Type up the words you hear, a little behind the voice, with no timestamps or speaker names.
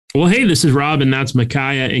Well, hey, this is Rob, and that's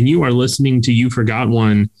Micaiah, and you are listening to You Forgot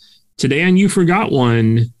One. Today on You Forgot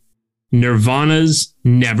One, Nirvana's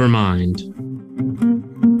Nevermind.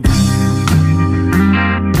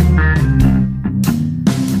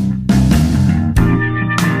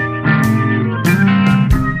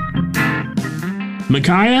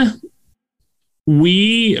 Micaiah,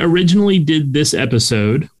 we originally did this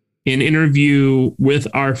episode, an interview with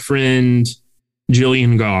our friend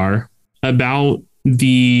Gillian Gaar about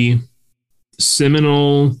the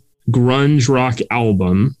seminal grunge rock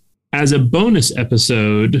album as a bonus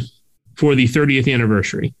episode for the 30th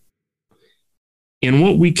anniversary. And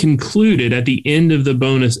what we concluded at the end of the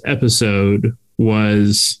bonus episode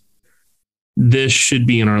was this should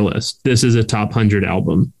be in our list. This is a top 100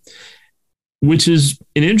 album, which is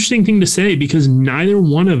an interesting thing to say because neither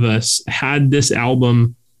one of us had this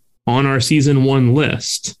album on our season 1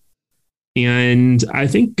 list. And I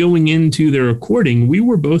think going into the recording, we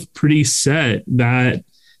were both pretty set that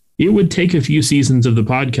it would take a few seasons of the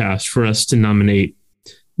podcast for us to nominate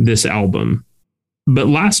this album. But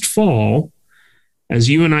last fall, as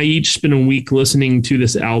you and I each spent a week listening to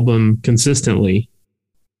this album consistently,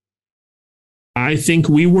 I think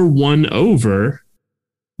we were won over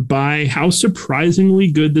by how surprisingly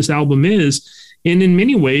good this album is, and in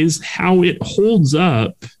many ways, how it holds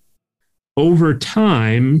up over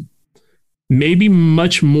time, maybe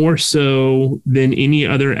much more so than any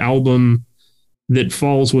other album that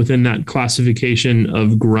falls within that classification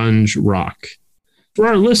of grunge rock. For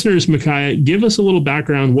our listeners, Micaiah, give us a little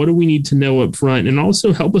background. What do we need to know up front? And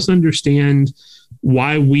also help us understand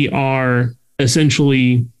why we are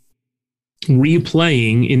essentially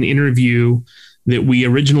replaying an interview that we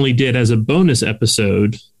originally did as a bonus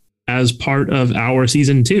episode as part of our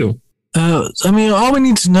season 2. All we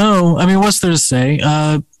need to know, what's there to say?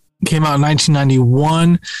 Came out in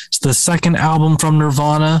 1991. It's the second album from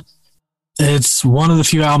Nirvana. It's one of the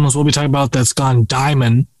few albums we'll be talking about that's gone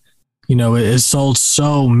diamond. It has sold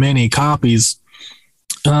so many copies.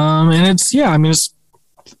 And it's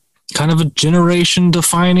kind of a generation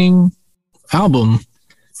defining album.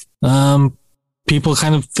 People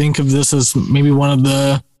kind of think of this as maybe one of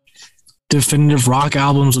the definitive rock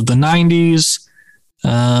albums of the 90s.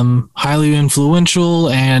 Highly influential,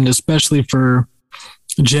 and especially for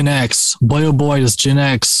Gen X. Boy, oh boy, does Gen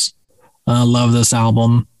X love this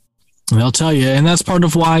album. And they'll tell you. And that's part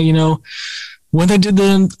of why, when they did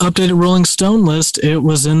the updated Rolling Stone list, it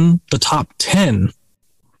was in the top 10,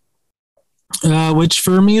 which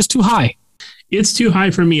for me is too high. It's too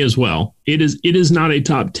high for me as well. It is not a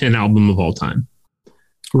top 10 album of all time.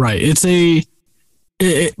 Right. It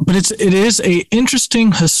is a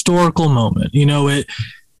interesting historical moment.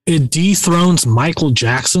 It dethrones Michael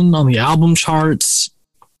Jackson on the album charts,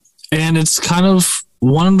 and it's kind of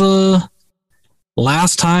one of the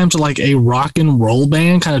last times like a rock and roll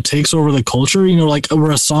band kind of takes over the culture,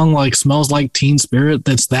 where a song like Smells Like Teen Spirit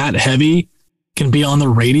that's that heavy can be on the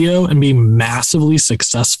radio and be massively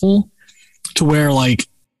successful to where like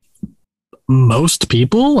most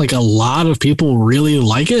people, like a lot of people really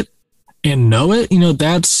like it and know it.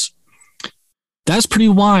 That's pretty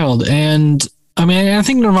wild. And I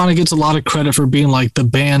think Nirvana gets a lot of credit for being like the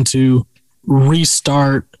band to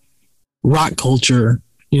restart rock culture.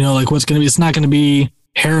 It's not going to be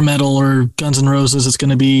hair metal or Guns N' Roses. It's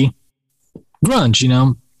going to be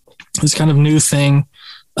grunge, this kind of new thing.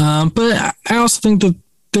 But I also think that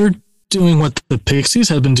they're doing what the Pixies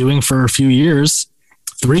have been doing for a few years.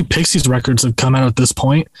 3 Pixies records have come out at this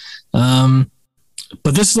point. But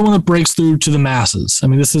this is the one that breaks through to the masses.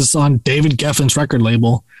 This is on David Geffen's record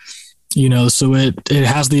label, so it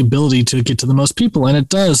has the ability to get to the most people, and it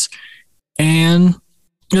does. And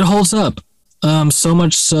it holds up. So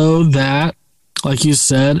much so that, like you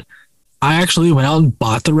said, I actually went out and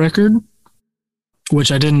bought the record,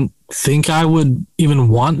 which I didn't think I would even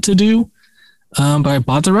want to do. But I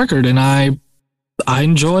bought the record, and I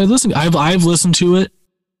enjoy listening. I've listened to it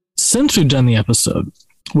since we've done the episode,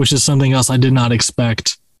 which is something else I did not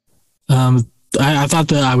expect. I thought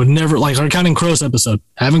that I would never, like our Counting Crows episode,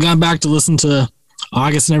 I haven't gone back to listen to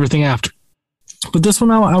August and everything after. But this one,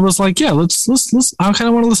 I was like, yeah, let's. I kind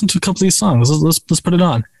of want to listen to a couple of these songs. Let's put it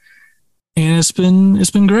on, and it's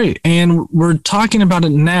been great. And we're talking about it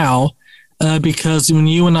now because when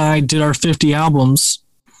you and I did our 50 albums,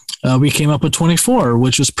 we came up with 24,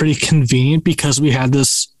 which was pretty convenient because we had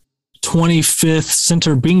this 25th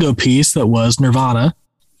center bingo piece that was Nirvana.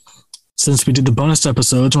 Since we did the bonus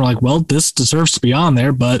episodes, we're like, well, this deserves to be on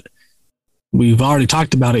there, but we've already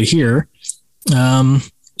talked about it here.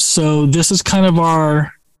 So this is kind of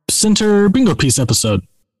our center bingo piece episode.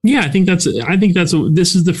 Yeah, this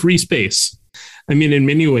is the free space. I mean, in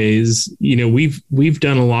many ways, we've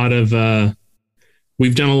done a lot of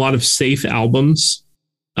safe albums,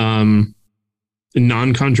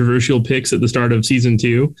 non-controversial picks at the start of season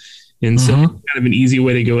 2. And so kind of an easy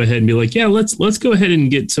way to go ahead and be like, yeah, let's go ahead and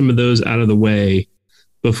get some of those out of the way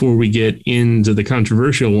before we get into the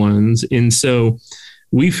controversial ones. And so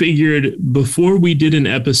we figured before we did an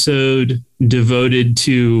episode devoted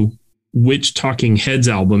to which Talking Heads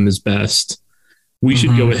album is best, we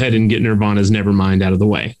should go ahead and get Nirvana's Nevermind out of the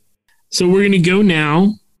way. So we're going to go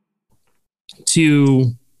now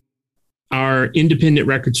to our independent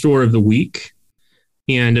record store of the week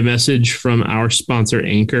and a message from our sponsor,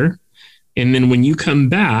 Anchor. And then when you come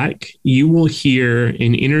back, you will hear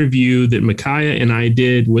an interview that Micaiah and I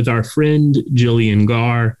did with our friend Gillian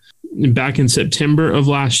Gaar back in September of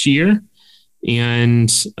last year. And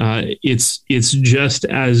it's just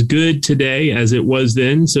as good today as it was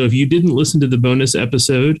then. So if you didn't listen to the bonus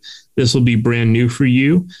episode, this will be brand new for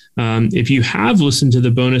you. If you have listened to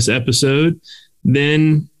the bonus episode,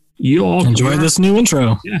 then you'll all enjoy this new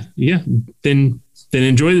intro. Yeah. Then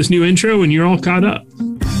enjoy this new intro and you're all caught up.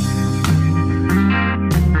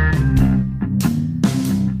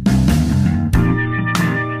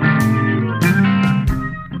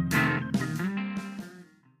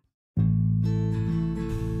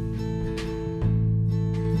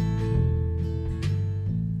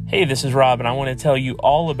 Hey, this is Rob, and I want to tell you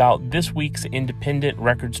all about this week's independent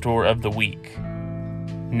record store of the week.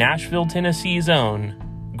 Nashville, Tennessee's own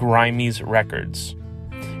Grimey's Records.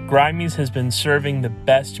 Grimey's has been serving the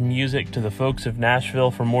best music to the folks of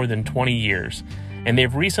Nashville for more than 20 years, and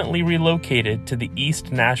they've recently relocated to the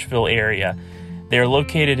East Nashville area. They're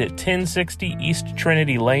located at 1060 East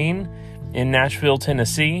Trinity Lane in Nashville,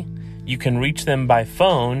 Tennessee. You can reach them by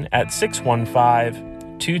phone at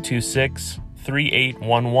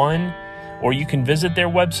 615-226-3811, or you can visit their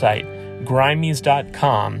website,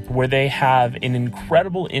 grimeys.com, where they have an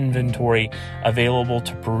incredible inventory available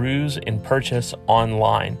to peruse and purchase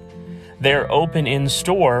online. They're open in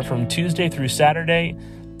store from Tuesday through Saturday,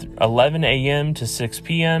 11 a.m. to 6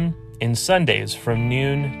 p.m., and Sundays from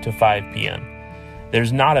noon to 5 p.m.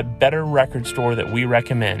 There's not a better record store that we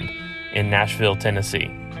recommend in Nashville,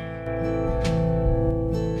 Tennessee.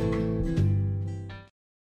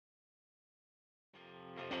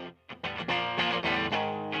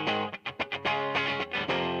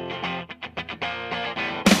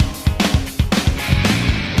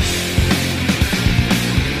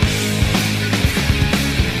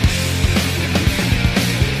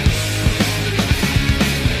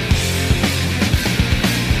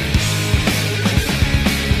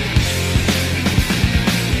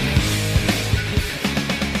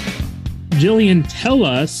 Gillian, tell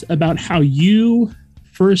us about how you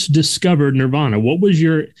first discovered Nirvana. What was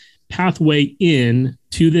your pathway in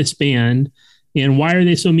to this band, and why are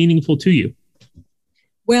they so meaningful to you?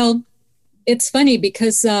 Well, it's funny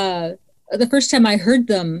because the first time I heard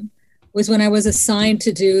them was when I was assigned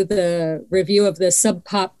to do the review of the Sub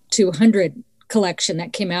Pop 200 collection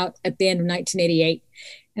that came out at the end of 1988.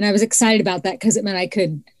 And I was excited about that because it meant I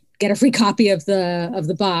could get a free copy of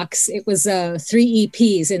the box. It was 3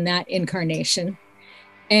 EPs in that incarnation.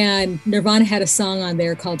 And Nirvana had a song on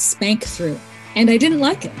there called Spank Through, and I didn't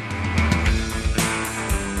like it.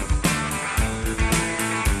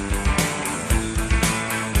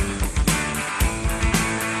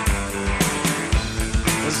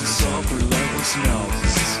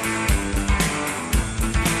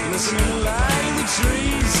 Listening like the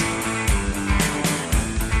trees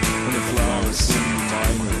and the flowers sing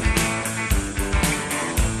timely,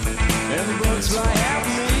 and the birds fly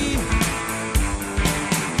happily.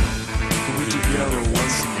 We're together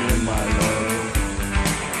once again, my love.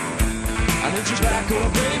 I need you back, oh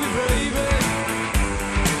baby, baby.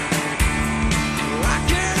 I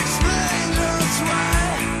can't explain just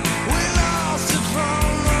why we lost it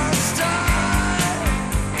from the start.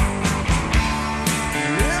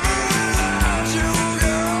 Never without you,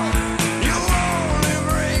 girl, you only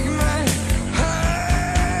break my heart.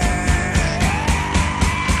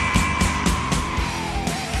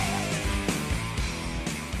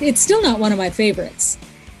 It's still not one of my favorites.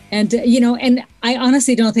 And, and I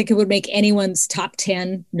honestly don't think it would make anyone's top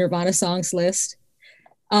 10 Nirvana songs list.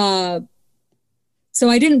 So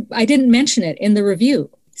I didn't mention it in the review.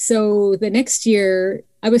 So the next year,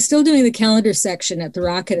 I was still doing the calendar section at the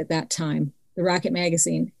Rocket at that time, the Rocket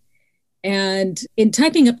magazine. And in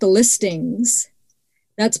typing up the listings,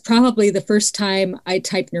 that's probably the first time I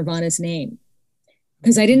typed Nirvana's name,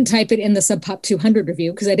 because I didn't type it in the Sub Pop 200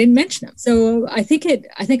 review because I didn't mention them. So I think I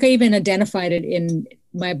even identified it in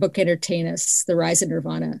my book Entertain Us, The Rise of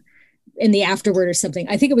Nirvana, in the afterword or something.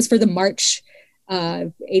 I think it was for the March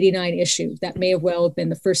 89 issue. That may have well been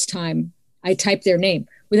the first time I typed their name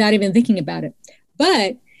without even thinking about it.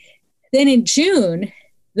 But then in June,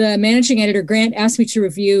 the managing editor, Grant, asked me to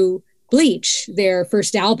review Bleach, their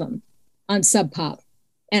first album, on Sub Pop.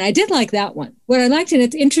 And I did like that one. What I liked, and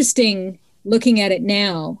it's interesting looking at it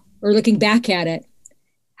now, or looking back at it,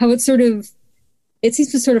 how it seems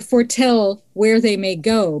to sort of foretell where they may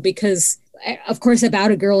go, because of course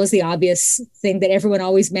About a Girl is the obvious thing that everyone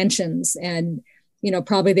always mentions. And,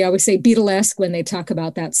 probably they always say Beatlesque when they talk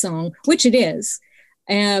about that song, which it is.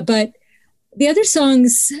 But the other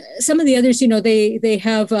songs, some of the others, they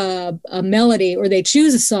have a melody, or they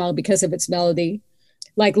choose a song because of its melody.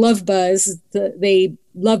 Like Love Buzz,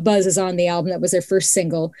 Love Buzz is on the album. That was their first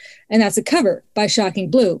single. And that's a cover by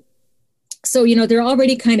Shocking Blue. So, they're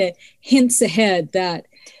already kind of hints ahead that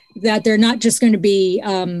they're not just going to be,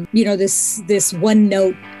 this one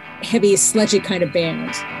note, heavy, sludgy kind of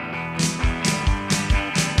band.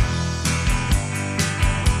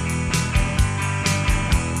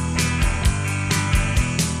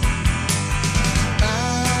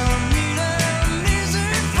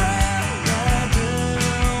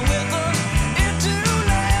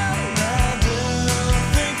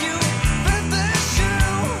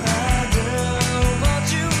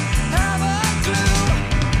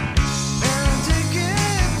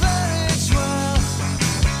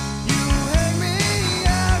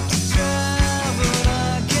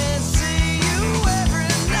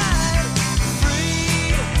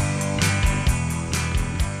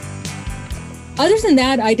 Other than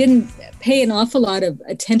that, I didn't pay an awful lot of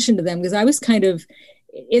attention to them because I was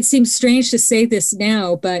it seems strange to say this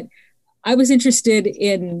now, but I was interested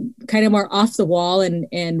in kind of more off the wall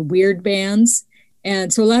and weird bands.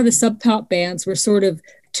 And so a lot of the Sub Pop bands were sort of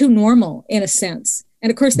too normal in a sense. And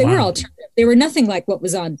of course they were alternative. They were nothing like what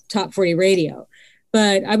was on Top 40 radio,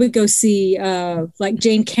 but I would go see like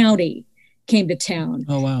Jane County came to town.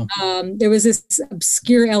 Oh, wow. There was this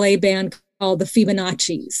obscure LA band called the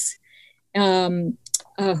Fibonacci's.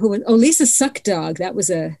 Lisa Suck Dog. That was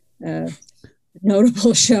a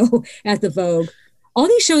notable show at the Vogue. All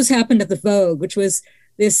these shows happened at the Vogue, which was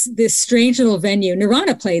this strange little venue.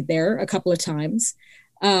 Nirvana played there a couple of times,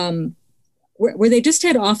 where they just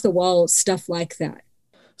had off the wall stuff like that.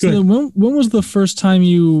 So then when was the first time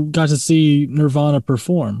you got to see Nirvana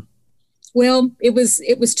perform? Well, it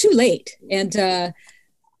was too late, and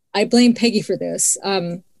I blame Peggy for this.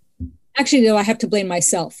 Actually, though, I have to blame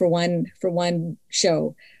myself for one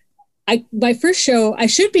show. My first show, I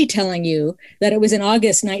should be telling you that it was in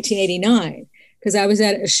August 1989, because I was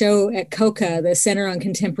at a show at COCA, the Center on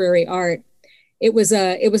Contemporary Art. It was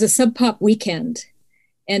a Sub Pop weekend,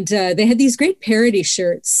 and they had these great parody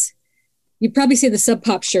shirts. You probably see the Sub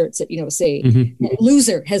Pop shirts that say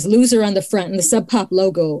Loser has Loser on the front and the Sub Pop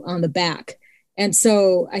logo on the back. And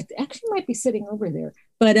so I actually might be sitting over there,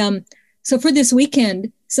 but so for this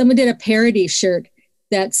weekend, someone did a parody shirt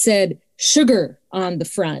that said Sugar on the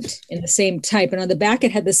front in the same type. And on the back,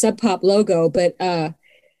 it had the Sub Pop logo, but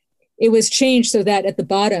it was changed so that at the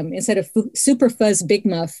bottom, instead of Super Fuzz Big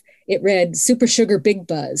Muff, it read Super Sugar Big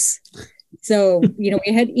Buzz. So, we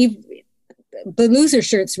had the Loser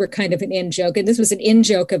shirts were kind of an in joke, and this was an in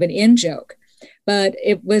joke of an in joke. But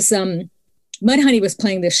it was Mudhoney was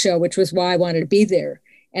playing this show, which was why I wanted to be there.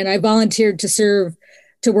 And I volunteered to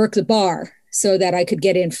work the bar so that I could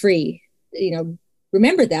get in free.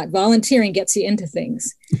 Remember that volunteering gets you into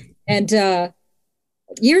things. And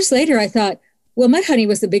years later, I thought, well, Mudhoney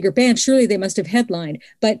was the bigger band. Surely they must have headlined.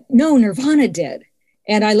 But no, Nirvana did.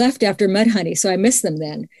 And I left after Mudhoney, so I missed them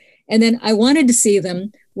then. And then I wanted to see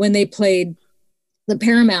them when they played the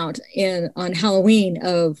Paramount on Halloween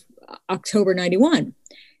of October 91.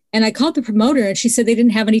 And I called the promoter, and she said they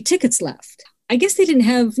didn't have any tickets left. I guess they didn't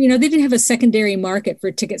have a secondary market for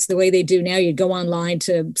tickets the way they do now. You'd go online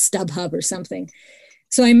to StubHub or something.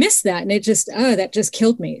 So I missed that. And that just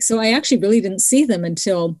killed me. So I actually really didn't see them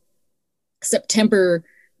until September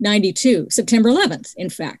 92, September 11th, in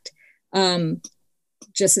fact.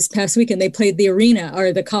 Just this past weekend, they played the arena,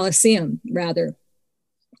 or the Coliseum rather.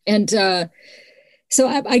 And so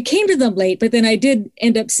I came to them late, but then I did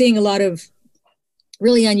end up seeing a lot of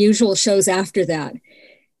really unusual shows after that.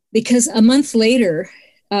 Because a month later,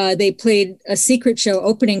 they played a secret show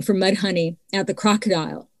opening for Mudhoney at the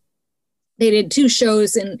Crocodile. They did 2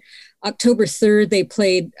 shows, and October 3rd, they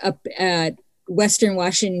played up at Western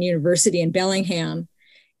Washington University in Bellingham.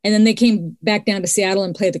 And then they came back down to Seattle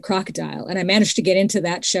and played the Crocodile. And I managed to get into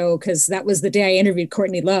that show because that was the day I interviewed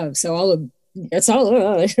Courtney Love. So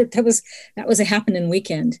that was a happening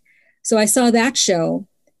weekend. So I saw that show.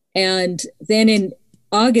 And then in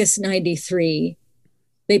August 93,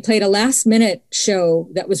 they played a last minute show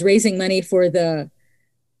that was raising money for the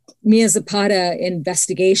Mia Zapata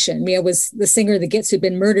investigation. Mia was the singer of the Gits who'd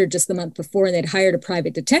been murdered just the month before, and they'd hired a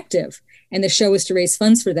private detective. And the show was to raise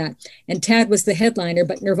funds for that. And Tad was the headliner,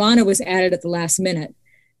 but Nirvana was added at the last minute.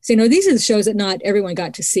 So, these are the shows that not everyone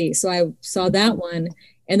got to see. So I saw that one.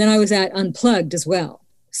 And then I was at Unplugged as well.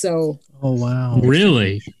 So. Oh, wow.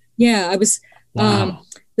 Really? Yeah, I was. Wow.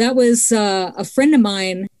 That was a friend of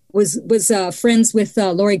mine was friends with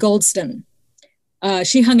Lori Goldston.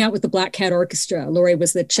 She hung out with the Black Cat Orchestra. Lori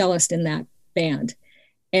was the cellist in that band.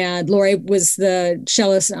 And Lori was the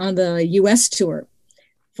cellist on the U.S. tour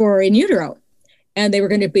for In Utero. And they were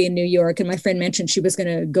going to be in New York. And my friend mentioned she was going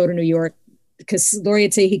to go to New York because Lori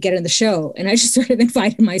had said he'd get in the show. And I just sort of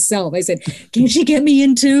invited myself. I said, can she get me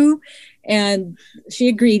in too? And she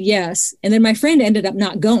agreed, yes. And then my friend ended up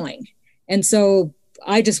not going. And so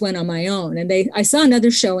I just went on my own. And I saw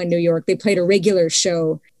another show in New York. They played a regular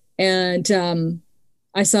show. And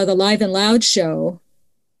I saw the Live and Loud show,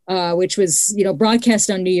 which was, broadcast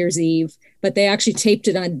on New Year's Eve, but they actually taped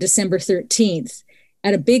it on December 13th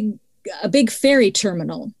at a big ferry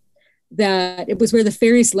terminal that it was where the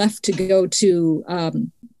ferries left to go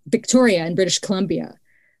to Victoria in British Columbia,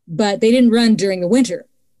 but they didn't run during the winter.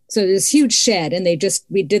 So there's this huge shed and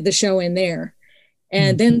we did the show in there.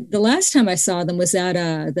 And then the last time I saw them was at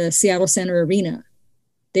the Seattle Center Arena.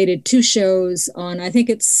 They did 2 shows on, I think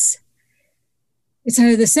it's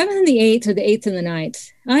either the 7th and the 8th or the 8th and the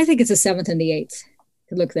 9th. I think it's the 7th and the 8th.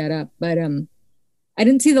 Could look that up. But I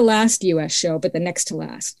didn't see the last US show, but the next to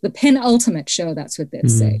last. The penultimate show, that's what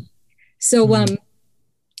they'd say. So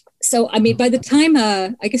I mean, by the time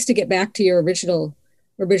I guess to get back to your original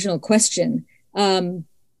question,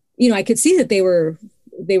 I could see that they were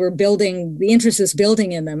building, the interest was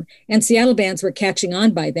building in them, and Seattle bands were catching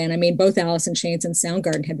on by then. I mean, both Alice in Chains and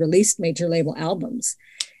Soundgarden had released major label albums.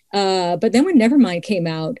 But then when Nevermind came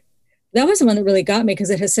out, that was the one that really got me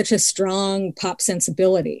because it has such a strong pop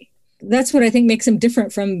sensibility. That's what I think makes them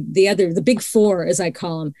different from the big 4, as I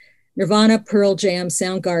call them: Nirvana, Pearl Jam,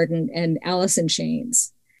 Soundgarden, and Alice in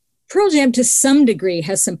Chains. Pearl Jam to some degree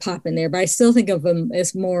has some pop in there, but I still think of them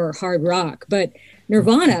as more hard rock. But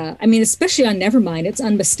Nirvana, I mean, especially on Nevermind, it's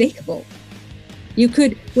unmistakable. You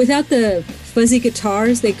could, without the fuzzy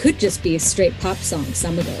guitars, they could just be a straight pop song,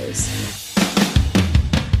 some of those.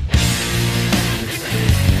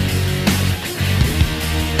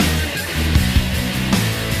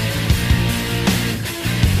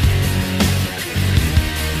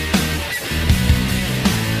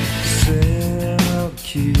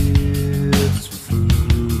 Kids with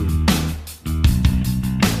food.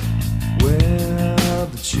 Well,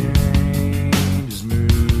 the change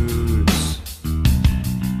moods.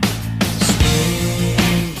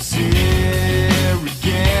 Spring's here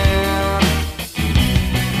again.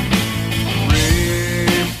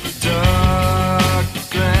 Rape the dark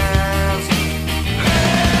glass.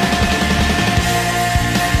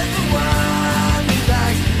 Hey, the one who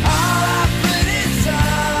likes all our pretty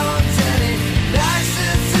songs, and he likes to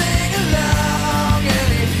sing along,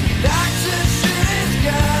 and he likes to shoot his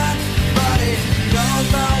gun, but he knows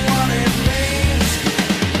not what it means.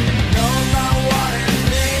 Knows not what it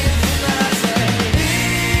means. And I say,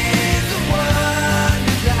 he's the one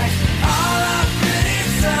who likes all our pretty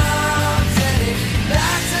songs, and he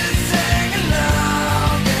likes to sing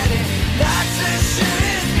along, and he likes to shoot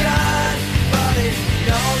his gun, but he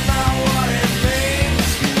knows not what it means.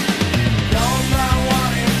 Knows not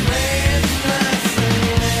what it means. And I say,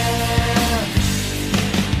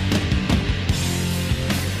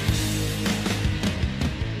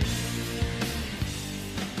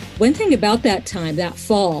 One thing about that time, that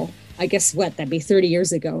fall, I guess that'd be 30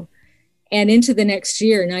 years ago, and into the next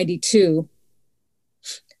year, 92,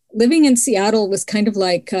 living in Seattle was kind of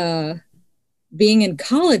like being in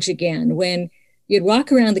college again, when you'd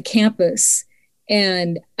walk around the campus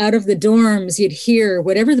and out of the dorms, you'd hear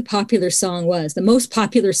whatever the popular song was, the most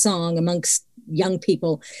popular song amongst young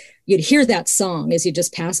people. You'd hear that song as you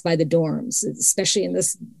just pass by the dorms, especially in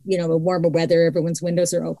this, warmer weather, everyone's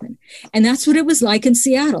windows are open. And that's what it was like in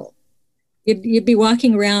Seattle. You'd be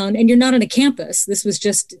walking around, and you're not on a campus. This was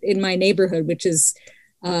just in my neighborhood, which is,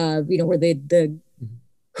 where the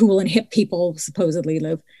cool and hip people supposedly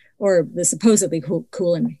live, or the supposedly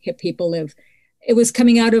cool and hip people live. It was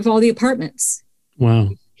coming out of all the apartments.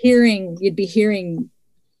 Wow. You'd be hearing,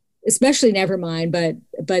 especially Nevermind,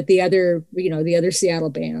 but the other Seattle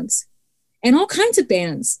bands, and all kinds of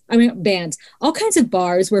bands. All kinds of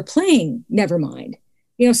bars were playing Nevermind.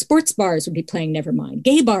 Sports bars would be playing Nevermind.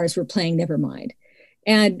 Gay bars were playing Nevermind.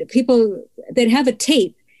 And people, they'd have a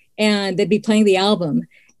tape, and they'd be playing the album,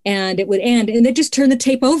 and it would end, and they'd just turn the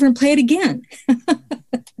tape over and play it again.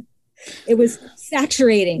 It was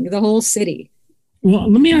saturating the whole city.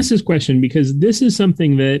 Well, let me ask this question, because this is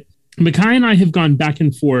something that Micaiah and I have gone back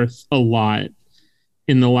and forth a lot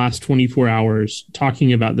in the last 24 hours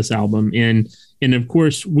talking about this album. And of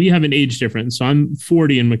course, we have an age difference. So I'm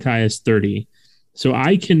 40 and Micaiah's 30. So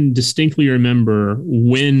I can distinctly remember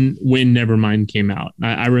when Nevermind came out.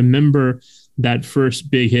 I remember that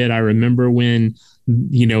first big hit. I remember when,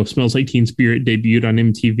 Smells Like Teen Spirit debuted on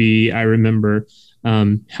MTV. I remember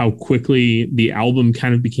how quickly the album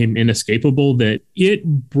kind of became inescapable, that it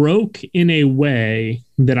broke in a way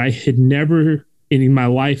that I had never in my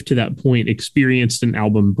life to that point experienced an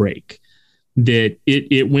album break. That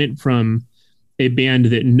it went from a band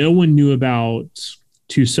that no one knew about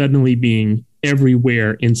to suddenly being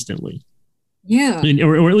everywhere instantly. Yeah.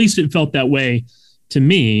 Or at least it felt that way to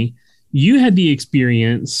me. You had the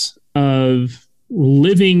experience of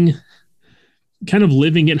living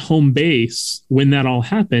at home base when that all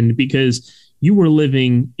happened, because you were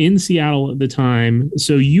living in Seattle at the time.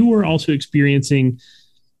 So you were also experiencing,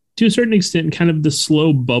 to a certain extent, kind of the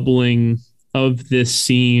slow bubbling of this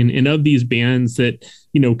scene and of these bands that,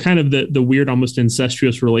 kind of the weird, almost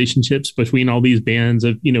incestuous relationships between all these bands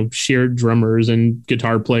of, shared drummers and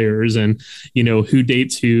guitar players and, who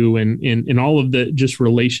dates who and all of the just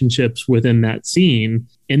relationships within that scene.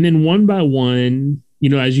 And then one by one,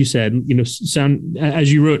 as you said, sound,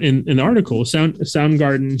 as you wrote in the article,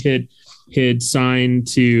 Soundgarden had signed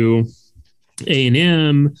to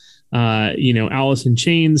A&M, Alice in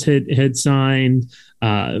Chains had signed,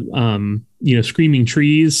 Screaming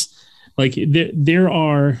Trees. Like there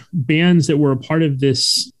are bands that were a part of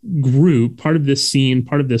this group, part of this scene,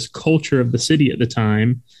 part of this culture of the city at the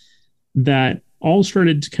time, that all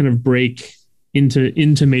started to kind of break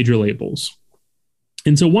into major labels.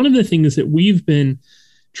 And so one of the things that we've been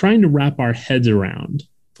trying to wrap our heads around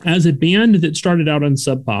as a band that started out on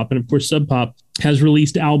Sub Pop, and of course Sub Pop has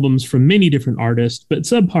released albums from many different artists, but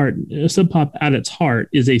Sub Pop at its heart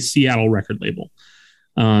is a Seattle record label.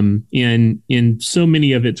 And so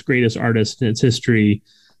many of its greatest artists in its history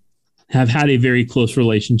have had a very close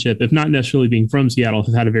relationship, if not necessarily being from Seattle,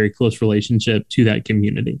 have had a very close relationship to that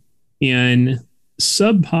community. And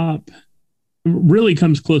Sub Pop really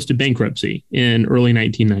comes close to bankruptcy in early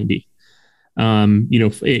 1990.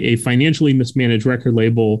 A financially mismanaged record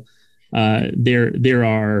label. There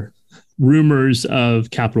are rumors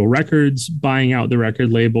of Capitol Records buying out the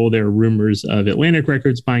record label. There are rumors of Atlantic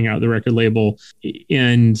Records buying out the record label.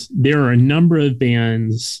 And there are a number of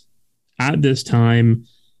bands at this time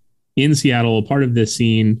in Seattle, a part of this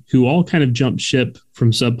scene, who all kind of jumped ship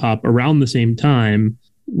from Sub Pop around the same time,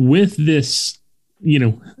 with this,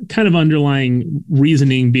 kind of underlying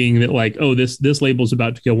reasoning being that, like, oh, this label's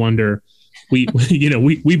about to go under. We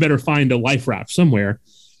better find a life raft somewhere.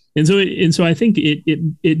 And so I think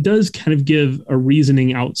it does kind of give a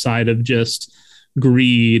reasoning outside of just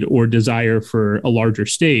greed or desire for a larger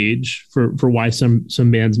stage for why some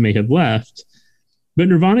bands may have left. But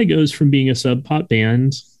Nirvana goes from being a Sub Pop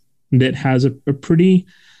band that has a pretty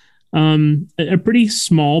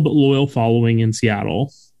small but loyal following in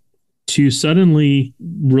Seattle to suddenly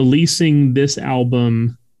releasing this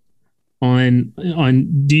album on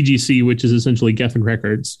DGC, which is essentially Geffen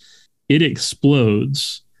Records. It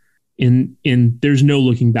explodes. And there's no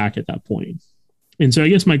looking back at that point. And so I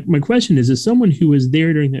guess my question is, as someone who was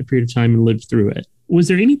there during that period of time and lived through it, was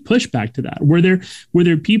there any pushback to that? Were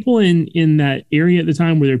there people in that area at the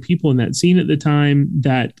time? Were there people in that scene at the time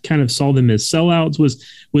that kind of saw them as sellouts?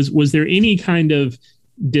 Was there any kind of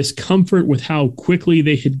discomfort with how quickly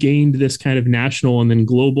they had gained this kind of national and then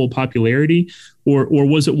global popularity? Or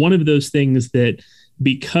was it one of those things that,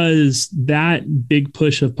 because that big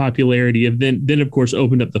push of popularity then of course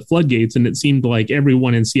opened up the floodgates, and it seemed like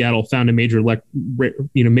everyone in Seattle found a major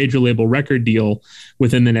label record deal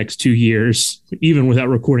within the next 2 years, even without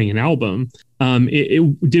recording an album.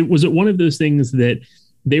 Was it one of those things that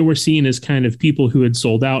they were seen as kind of people who had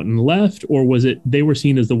sold out and left, or was it they were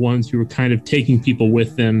seen as the ones who were kind of taking people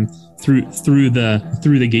with them through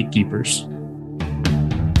the gatekeepers?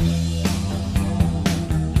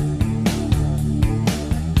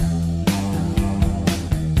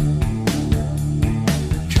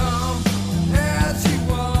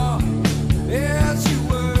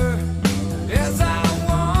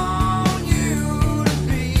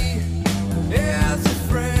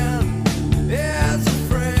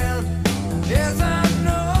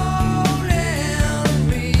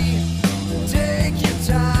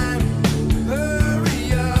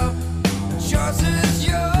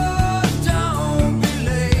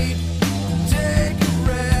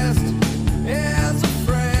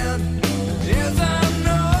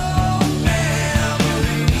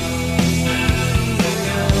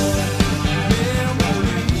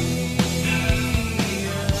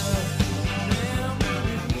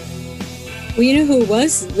 Well, you know who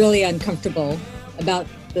was really uncomfortable about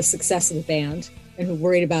the success of the band and who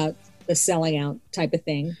worried about the selling out type of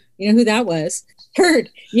thing? You know who that was? Kurt.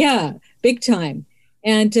 Yeah, big time.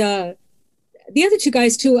 And the other two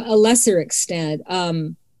guys to a lesser extent.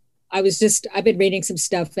 I've been reading some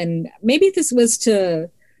stuff, and maybe this was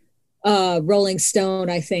to Rolling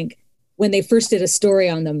Stone, I think, when they first did a story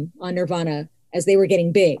on them, on Nirvana, as they were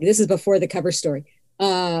getting big. This is before the cover story.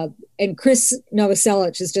 And Chris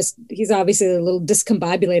Novoselic he's obviously a little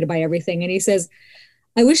discombobulated by everything. And he says,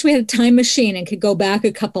 I wish we had a time machine and could go back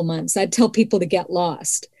a couple months. I'd tell people to get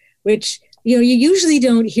lost, which, you usually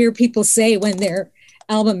don't hear people say when their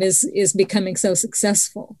album is becoming so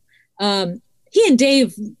successful. He and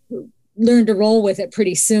Dave learned to roll with it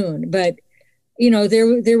pretty soon, but,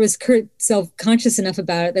 there was Kurt self-conscious enough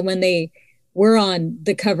about it that when they were on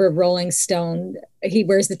the cover of Rolling Stone, he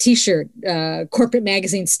wears the T-shirt, corporate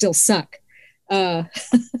magazines still suck,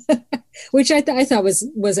 which I thought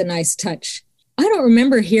was a nice touch. I don't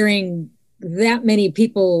remember hearing that many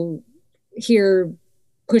people here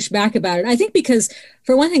push back about it. I think because,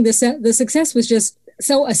 for one thing, the success was just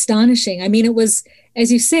so astonishing. I mean, it was,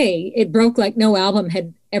 as you say, it broke like no album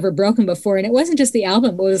had ever broken before. And it wasn't just the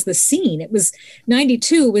album, it was the scene. It was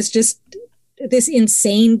 92 was just this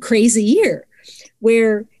insane, crazy year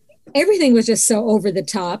where everything was just so over the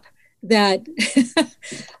top that,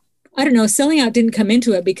 I don't know, selling out didn't come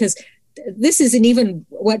into it, because this isn't even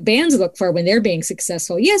what bands look for when they're being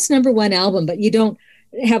successful. Yes, number one album, but you don't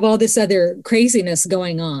have all this other craziness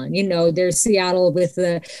going on. There's Seattle with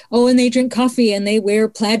and they drink coffee and they wear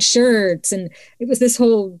plaid shirts. And it was this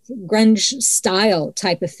whole grunge style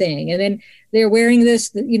type of thing. And then they're wearing this,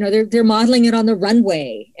 they're modeling it on the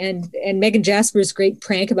runway. And Megan Jasper's great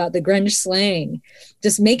prank about the grunge slang,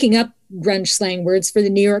 just making up grunge slang words for the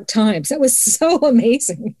New York Times. That was so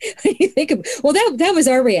amazing. When you think of, well, that was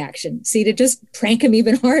our reaction. See, to just prank him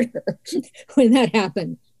even harder when that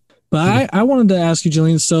happened. But I wanted to ask you,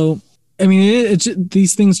 Gillian. So, I mean,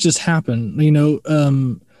 these things just happen.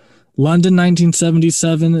 London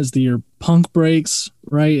 1977 is the year punk breaks,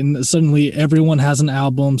 right? And suddenly everyone has an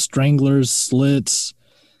album. Stranglers, Slits,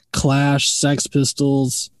 Clash, Sex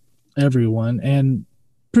Pistols, everyone. And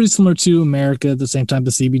pretty similar to America at the same time,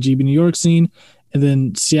 the CBGB New York scene. And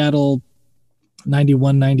then Seattle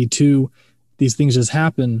 91, 92, these things just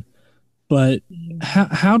happen. But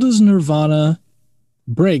how does Nirvana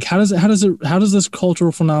break? How does this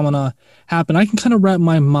cultural phenomena happen? I can kind of wrap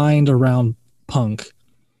my mind around punk,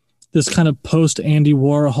 this kind of post Andy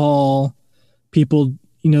Warhol, people,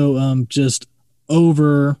 just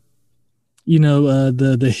over,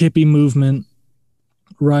 the hippie movement,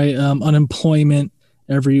 right? Unemployment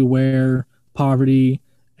everywhere, poverty,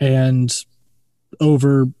 and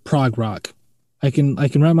over prog rock. I can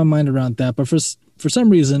wrap my mind around that, but for some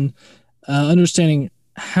reason, understanding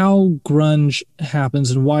how grunge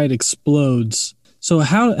happens and why it explodes. So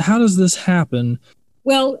how does this happen?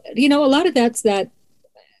 Well, a lot of that's that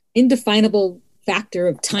indefinable factor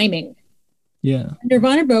of timing. Yeah.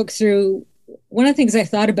 Nirvana broke through. One of the things I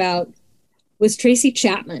thought about was Tracy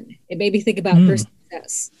Chapman. It made me think about her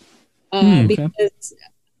success. Because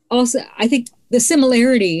also, I think the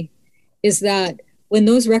similarity is that when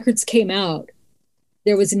those records came out,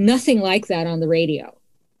 there was nothing like that on the radio.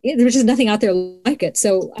 There was just nothing out there like it.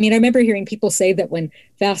 So, I mean, I remember hearing people say that when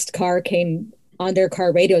Fast Car came on their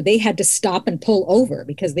car radio, they had to stop and pull over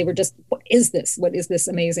because they were just, what is this? What is this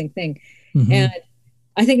amazing thing? Mm-hmm. And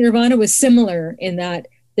I think Nirvana was similar in that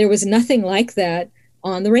there was nothing like that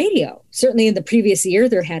on the radio. Certainly in the previous year,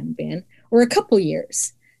 there hadn't been, or a couple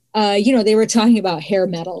years. They were talking about hair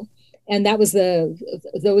metal, and those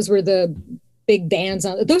were the big bands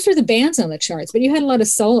those were the bands on the charts, but you had a lot of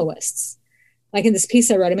soloists. Like in this piece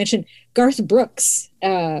I wrote, I mentioned Garth Brooks he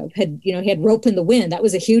had Rope in the Wind. That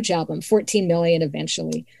was a huge album, 14 million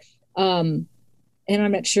eventually. And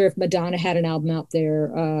I'm not sure if Madonna had an album out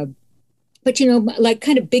there. But, like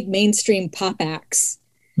kind of big mainstream pop acts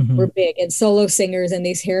were big, and solo singers and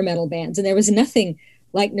these hair metal bands. And there was nothing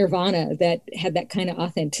like Nirvana that had that kind of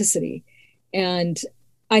authenticity. And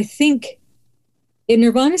I think in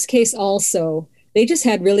Nirvana's case also, they just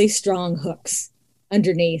had really strong hooks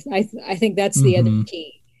underneath. I think that's the other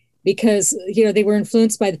key, because they were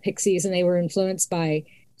influenced by the Pixies and they were influenced by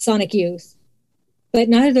Sonic Youth, but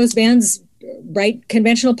none of those bands write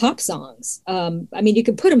conventional pop songs. I mean, you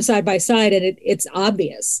can put them side by side and it's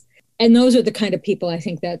obvious. And those are the kind of people I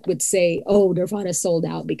think that would say, oh, Nirvana sold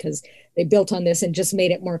out because they built on this and just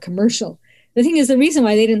made it more commercial. The thing is, the reason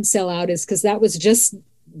why they didn't sell out is because that was just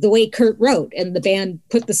the way Kurt wrote and the band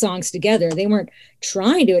put the songs together. They weren't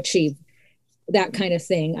trying to achieve that kind of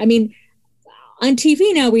thing. I mean, on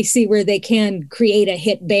TV now we see where they can create a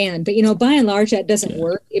hit band, but by and large that doesn't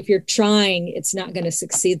work. If you're trying, it's not going to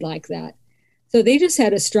succeed like that. So they just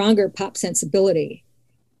had a stronger pop sensibility.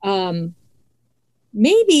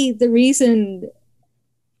 Maybe the reason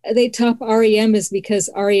they top REM is because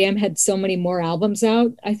REM had so many more albums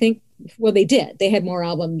out. I think, well, they did. They had more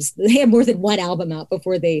albums. They had more than one album out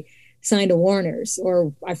before they signed to Warner's,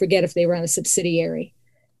 or I forget if they were on a subsidiary.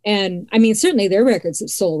 And I mean, certainly their records have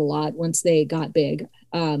sold a lot once they got big.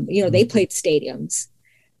 They played stadiums,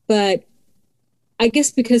 but I guess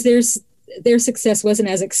because their success wasn't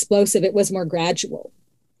as explosive, it was more gradual.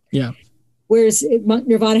 Yeah. Whereas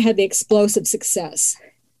Nirvana had the explosive success.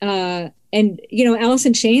 And Alice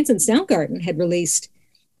in Chains and Soundgarden had released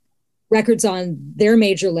records on their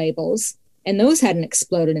major labels, and those hadn't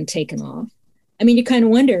exploded and taken off. I mean, you kind of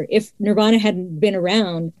wonder if Nirvana hadn't been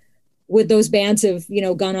around, would those bands have,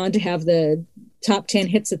 gone on to have the top 10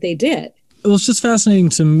 hits that they did? It was just fascinating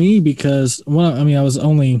to me because, I was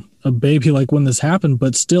only a baby like when this happened,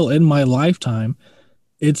 but still in my lifetime,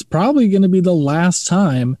 it's probably going to be the last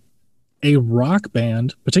time a rock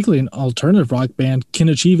band, particularly an alternative rock band, can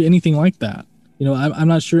achieve anything like that. I'm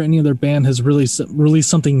not sure any other band has really released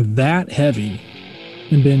something that heavy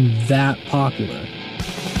and been that popular.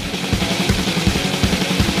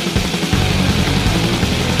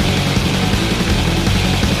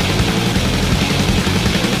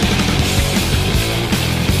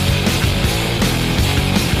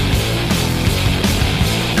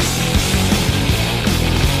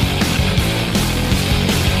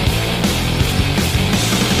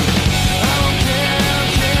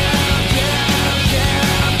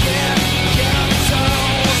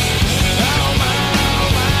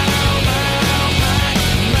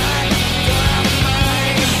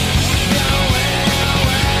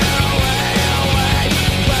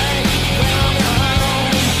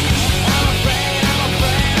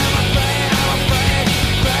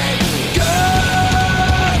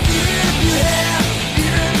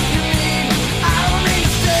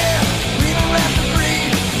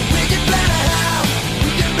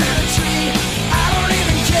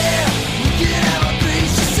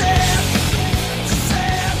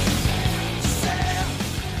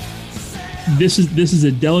 This is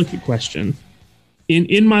a delicate question.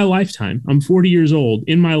 In my lifetime, I'm 40 years old.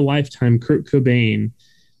 In my lifetime, Kurt Cobain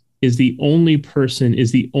is the only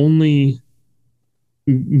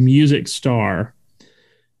music star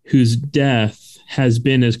whose death has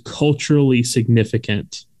been as culturally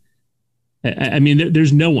significant. I mean,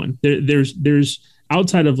 there's no one. There's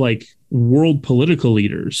outside of like world political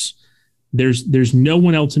leaders. There's no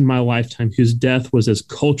one else in my lifetime whose death was as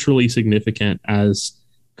culturally significant as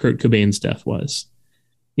Kurt Cobain's death was.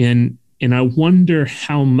 And I wonder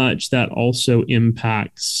how much that also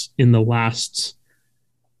impacts in the last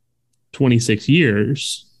 26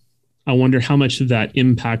 years. I wonder how much of that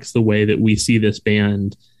impacts the way that we see this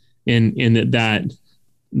band, and that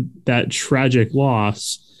tragic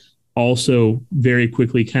loss also very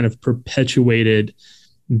quickly kind of perpetuated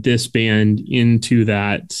this band into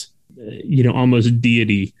that, almost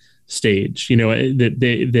deity stage,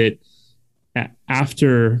 that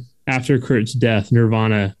after Kurt's death,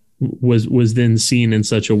 Nirvana was then seen in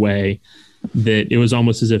such a way that it was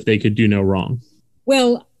almost as if they could do no wrong.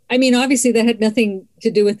 Well, I mean, obviously that had nothing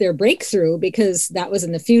to do with their breakthrough because that was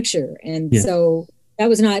in the future. And so that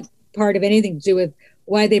was not part of anything to do with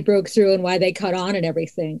why they broke through and why they caught on and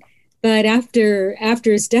everything. But after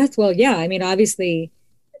his death, well, yeah, I mean, obviously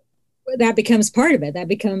that becomes part of it. That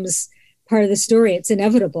becomes part of the story. It's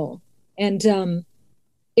inevitable. And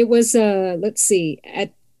it was,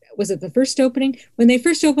 was it the first opening? When they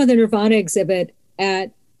first opened the Nirvana exhibit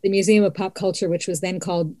at the Museum of Pop Culture, which was then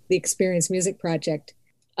called the Experience Music Project,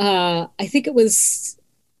 I think it was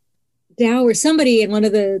Dow or somebody in one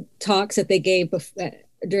of the talks that they gave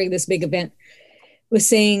during this big event was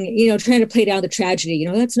saying, trying to play down the tragedy,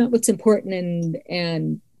 that's not what's important,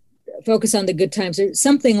 and focus on the good times or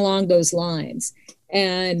something along those lines.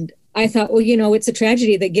 And I thought, well, it's a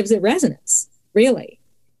tragedy that gives it resonance, really.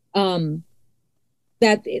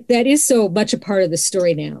 That is so much a part of the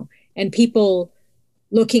story now, and people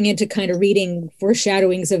looking into kind of reading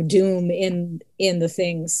foreshadowings of doom in the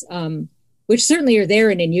things, which certainly are there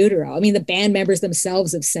in Utero. I mean, the band members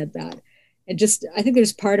themselves have said that. And I think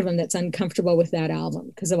there's part of them that's uncomfortable with that album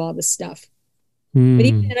because of all this stuff. But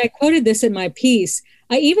even, and I quoted this in my piece,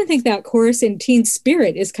 I even think that chorus in Teen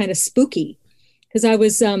Spirit is kind of spooky, because I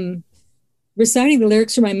was reciting the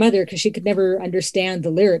lyrics for my mother because she could never understand the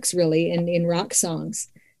lyrics really in rock songs.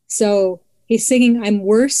 So he's singing, "I'm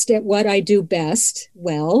worst at what I do best,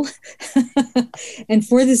 well, and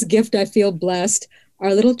for this gift I feel blessed.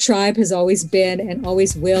 Our little tribe has always been and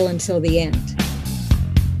always will until the end.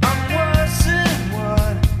 I'm worse than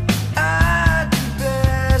what I do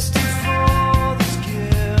best for this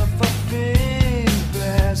gift of being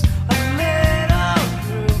blessed. A little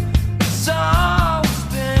through, it's always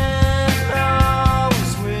been,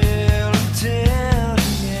 always will until the end.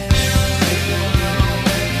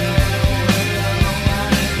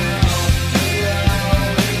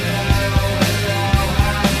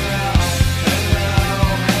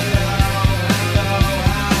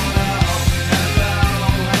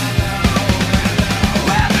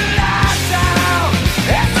 When the lights out,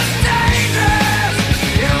 it's just dangerous.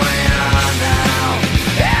 Here we are now,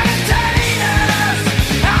 entertain us.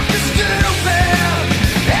 I'm just stupid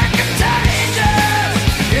and contagious.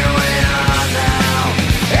 Here we are now,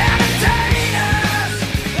 entertain us.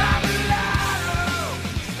 I'm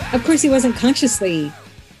alive. Of course, he wasn't consciously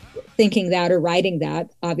thinking that or writing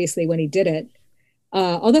that, obviously, when he did it.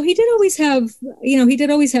 Although he did always have, he did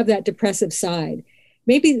always have that depressive side.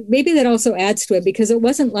 Maybe that also adds to it, because it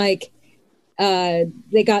wasn't like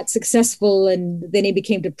they got successful and then he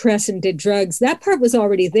became depressed and did drugs. That part was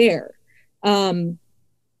already there. I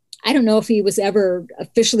don't know if he was ever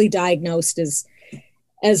officially diagnosed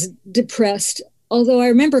as depressed. Although I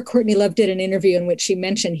remember Courtney Love did an interview in which she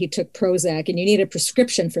mentioned he took Prozac, and you need a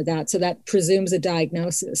prescription for that. So that presumes a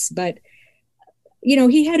diagnosis. But,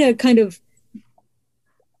 he had a kind of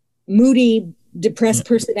moody, depressed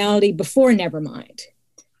personality before Nevermind.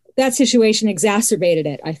 That situation exacerbated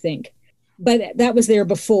it, I think. But that was there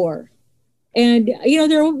before. And,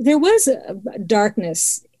 there was a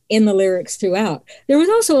darkness in the lyrics throughout. There was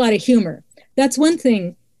also a lot of humor. That's one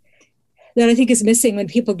thing that I think is missing when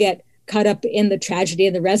people get caught up in the tragedy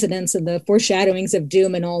of the residents and the foreshadowings of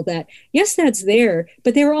doom and all that. Yes, that's there,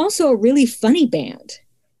 but they were also a really funny band.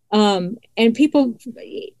 And people,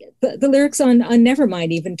 the lyrics on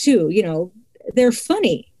Nevermind even too, they're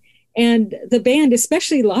funny. And the band,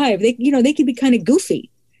 especially live, they can be kind of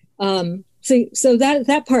goofy. So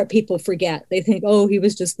that part people forget. They think, oh, he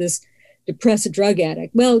was just this depressed drug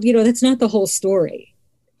addict. Well, that's not the whole story.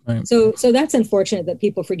 Right. So that's unfortunate that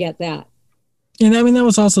people forget that. And I mean, that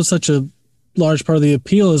was also such a large part of the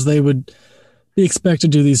appeal, is they would be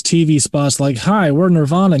expected to do these TV spots like, hi, we're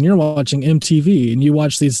Nirvana and you're watching MTV, and you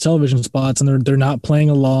watch these television spots and they're not playing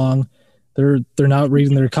along. They're not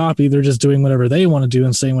reading their copy. They're just doing whatever they want to do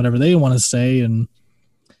and saying whatever they want to say. And,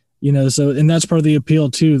 and that's part of the appeal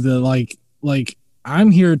too, the like I'm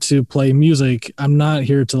here to play music. I'm not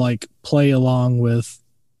here to like play along with,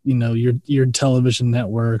 your television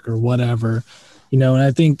network or whatever, and I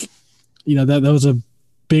think, that was a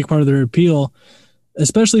big part of their appeal,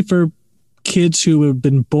 especially for kids who have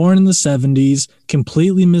been born in the 70s,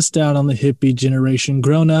 completely missed out on the hippie generation,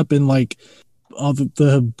 grown up in like all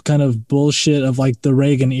the kind of bullshit of like the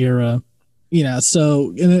Reagan era,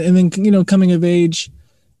 so, and then, coming of age,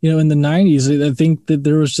 in the 90s, I think that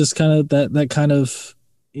there was just kind of that kind of,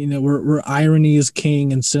 where irony is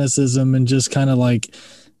king and cynicism, and just kind of like,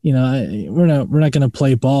 we're not going to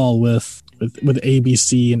play ball with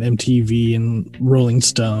ABC and MTV and Rolling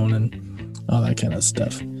Stone and all that kind of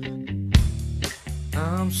stuff.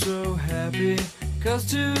 I'm so happy, 'cause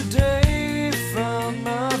today found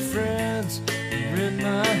my friends are in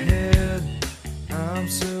my head. I'm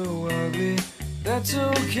so ugly, that's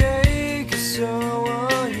okay, 'cause so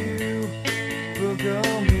are you. Book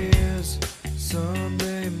on ears,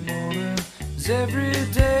 Sunday morning is every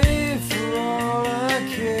day for all I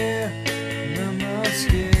care. And I'm not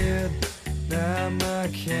scared, light my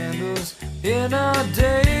candles in our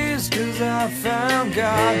days, 'cause I found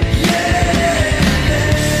God. Yeah!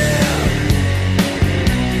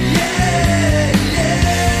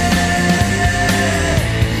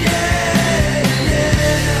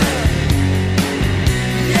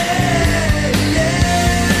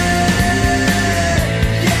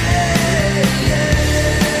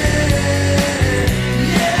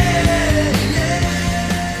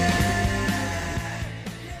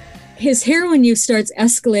 His heroin use starts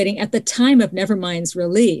escalating at the time of Nevermind's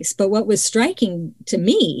release. But what was striking to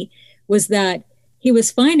me was that he was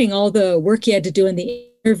finding all the work he had to do in the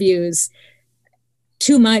interviews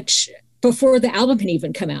too much before the album had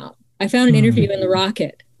even come out. I found an interview in the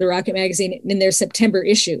Rocket magazine, in their September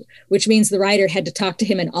issue, which means the writer had to talk to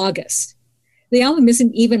him in August. The album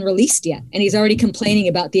isn't even released yet, and he's already complaining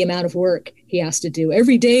about the amount of work he has to do.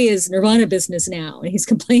 Every day is Nirvana business now, and he's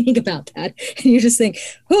complaining about that. And you just think,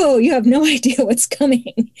 oh, you have no idea what's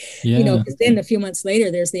coming. Yeah. Because then a few months later,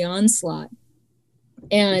 there's the onslaught.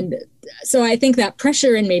 And so I think that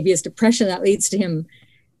pressure and maybe his depression, that leads to him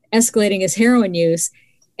escalating his heroin use.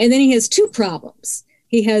 And then he has two problems.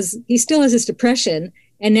 he still has his depression,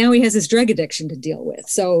 and now he has his drug addiction to deal with.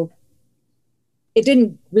 So it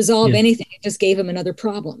didn't resolve anything. It just gave him another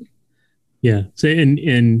problem. Yeah. So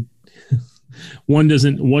and one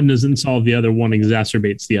doesn't solve the other, one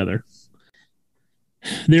exacerbates the other.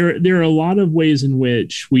 There are a lot of ways in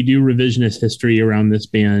which we do revisionist history around this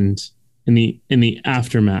band in the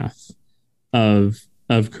aftermath of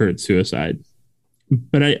Kurt's suicide.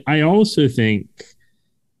 But I also think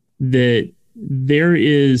that there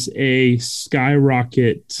is a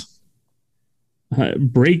skyrocket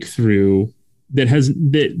breakthrough that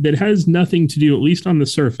has nothing to do, at least on the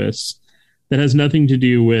surface, that has nothing to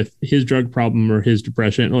do with his drug problem or his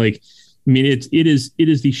depression. Like, I mean, it is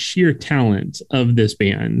the sheer talent of this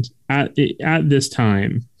band at this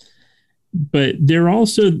time. But there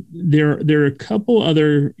are a couple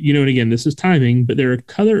other, and again, this is timing, but there are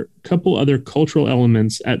a couple other cultural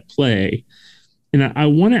elements at play. And I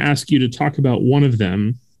want to ask you to talk about one of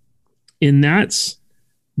them, and that's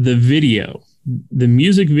the video, the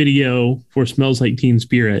music video for Smells Like Teen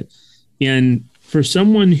Spirit. And for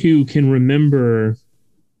someone who can remember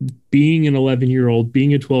being an 11-year-old,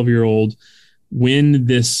 being a 12-year-old, when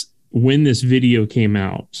this video came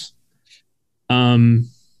out,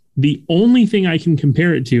 the only thing I can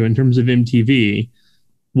compare it to in terms of MTV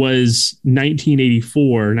was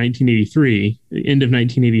 1983, the end of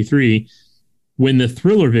 1983, when the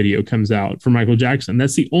Thriller video comes out for Michael Jackson.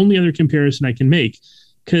 That's the only other comparison I can make,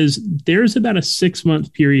 because there's about a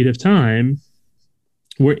 6-month period of time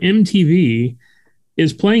where MTV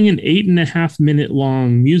is playing an 8.5-minute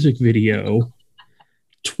long music video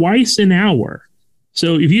twice an hour.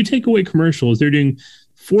 So if you take away commercials, they're doing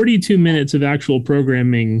 42 minutes of actual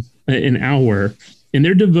programming an hour, and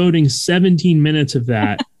they're devoting 17 minutes of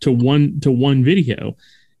that to one video.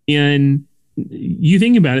 And you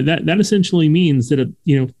think about it, that essentially means that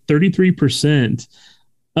 33%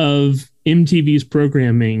 of MTV's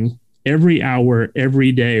programming every hour,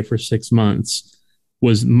 every day for 6 months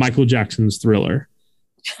was Michael Jackson's Thriller.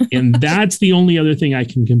 And that's the only other thing I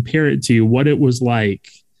can compare it to, what it was like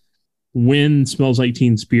when Smells Like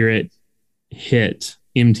Teen Spirit hit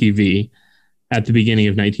MTV at the beginning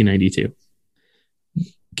of 1992.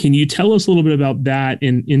 Can you tell us a little bit about that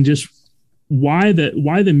and just why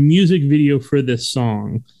the music video for this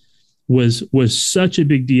song was such a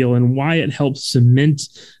big deal, and why it helped cement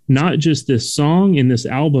not just this song in this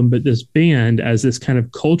album, but this band as this kind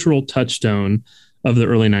of cultural touchstone of the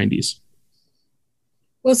early 90s?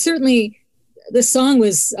 Well, certainly the song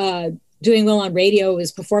was doing well on radio,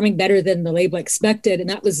 was performing better than the label expected, and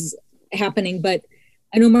that was happening. But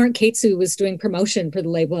I know Mark Katsu was doing promotion for the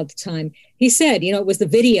label at the time. He said, it was the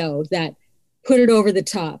video that put it over the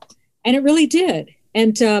top. And it really did.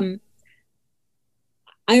 And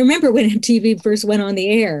I remember when MTV first went on the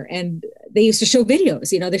air, and they used to show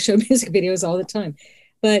videos, they showed music videos all the time.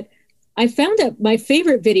 But I found that my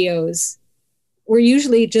favorite videos were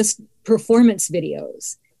usually just performance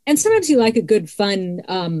videos. And sometimes you like a good,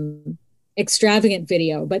 fun, extravagant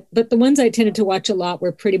video, but the ones I tended to watch a lot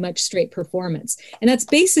were pretty much straight performance. And that's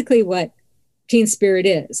basically what Teen Spirit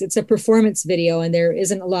is. It's a performance video, and there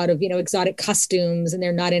isn't a lot of, exotic costumes, and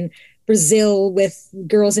they're not in Brazil with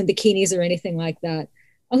girls in bikinis or anything like that.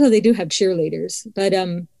 Although they do have cheerleaders. But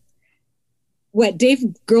what Dave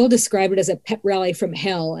Grohl described it as a pep rally from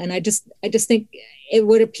hell. And I just think it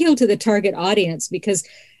would appeal to the target audience, because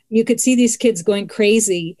you could see these kids going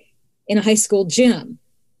crazy in a high school gym.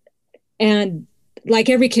 And like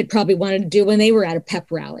every kid probably wanted to do when they were at a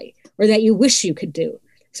pep rally, or that you wish you could do.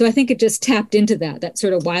 So I think it just tapped into that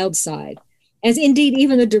sort of wild side. As indeed,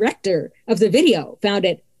 even the director of the video found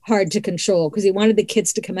it hard to control, because he wanted the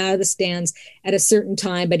kids to come out of the stands at a certain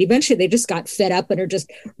time. But eventually they just got fed up and are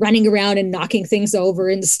just running around and knocking things over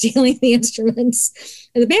and stealing the instruments.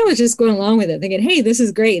 And the band was just going along with it, thinking, hey, this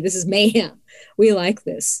is great. This is mayhem. We like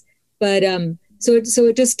this. But so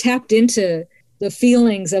it just tapped into the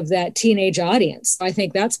feelings of that teenage audience. I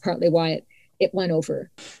think that's partly why it went over.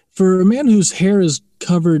 For a man whose hair is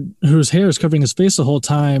covering his face the whole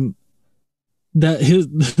time, that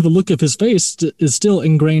the look of his face is still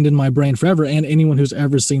ingrained in my brain forever, and anyone who's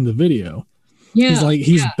ever seen the video. Yeah,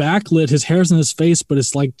 he's backlit, his hair's in his face, but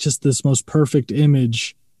it's like just this most perfect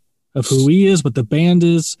image of who he is, what the band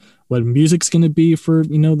is, what music's going to be for,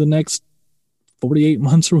 the next 48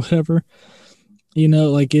 months or whatever.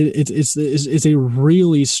 It's a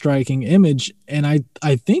really striking image. And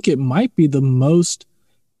I think it might be the most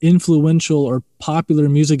influential or popular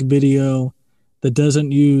music video that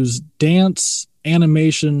doesn't use dance,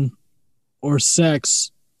 animation, or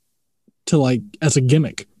sex as a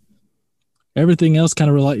gimmick. Everything else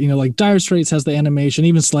kind of like Dire Straits has the animation,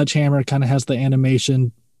 even Sledgehammer kind of has the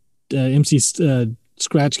animation. MC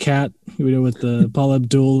Scratch Cat, with the Paul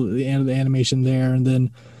Abdul, the animation there, and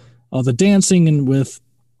then all the dancing and with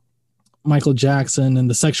Michael Jackson and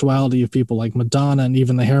the sexuality of people like Madonna and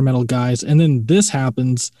even the hair metal guys. And then this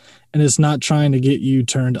happens, and it's not trying to get you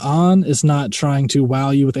turned on. It's not trying to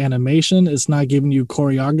wow you with animation. It's not giving you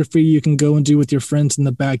choreography you can go and do with your friends in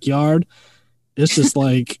the backyard. It's just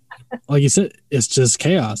like you said, it's just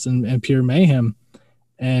chaos and pure mayhem.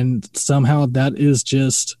 And somehow that is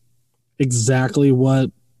just exactly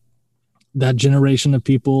what that generation of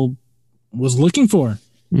people was looking for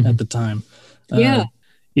at the time. Yeah.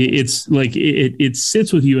 It's like it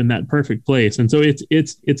sits with you in that perfect place, and so it's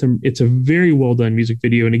a very well done music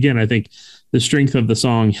video. And again, I think the strength of the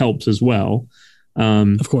song helps as well.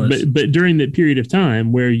 Of course, but during that period of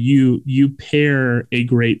time where you pair a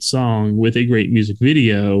great song with a great music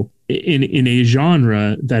video in a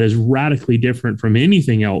genre that is radically different from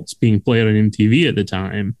anything else being played on MTV at the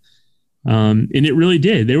time. And it really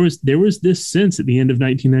did. There was this sense at the end of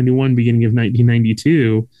 1991, beginning of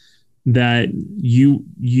 1992, that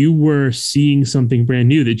you were seeing something brand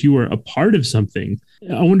new, that you were a part of something.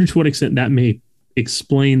 I wonder to what extent that may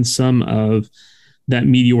explain some of that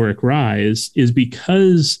meteoric rise, is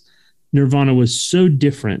because Nirvana was so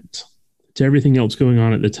different to everything else going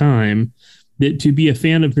on at the time, that to be a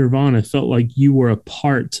fan of Nirvana felt like you were a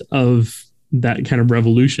part of that kind of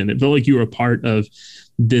revolution. It felt like you were a part of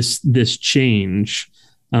this change,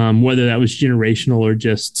 whether that was generational or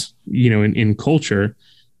just, in culture.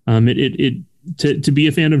 To be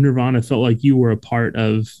a fan of Nirvana felt like you were a part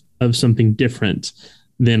of something different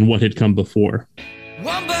than what had come before.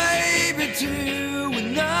 One baby to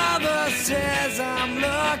another says I'm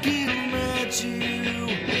lucky to meet you.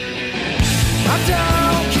 I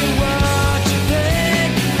don't care what you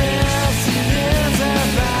think, this is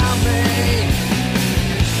about me.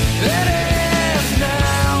 It is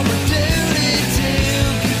now my duty to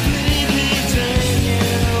completely drain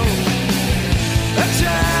you. I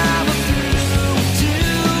travel through to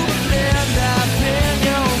end up in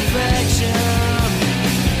your affection.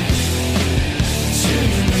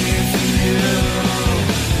 Shooting me for you,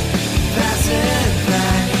 passing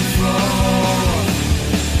back and forth.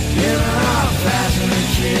 You're a passionate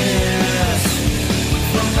kiss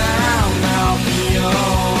from my mouth to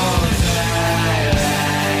yours.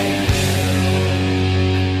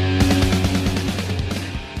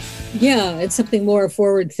 Yeah, it's something more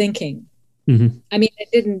forward thinking. Mm-hmm. I mean, it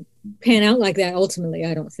didn't pan out like that ultimately,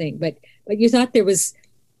 I don't think. But you thought there was,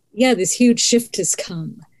 this huge shift has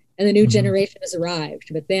come and the new generation has arrived.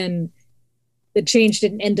 But then the change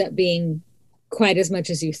didn't end up being quite as much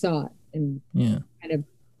as you thought, and kind of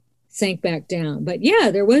sank back down. But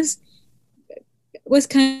there was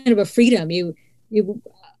kind of a freedom.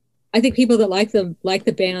 I think people that like the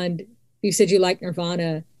band, you said you like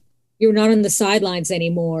Nirvana, you're not on the sidelines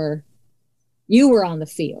anymore. You were on the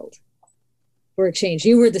field for a change.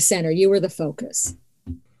 You were the center. You were the focus.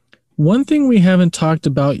 One thing we haven't talked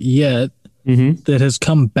about yet that has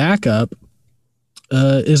come back up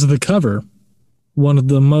is the cover. One of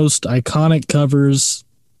the most iconic covers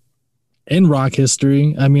in rock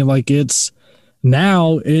history. I mean, like, it's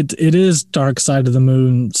now it is Dark Side of the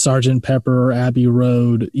Moon, Sgt. Pepper, or Abbey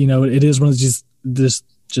Road. It is one of this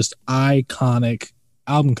just iconic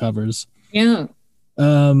album covers. Yeah.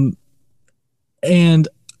 And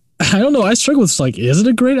I don't know. I struggle with, like, is it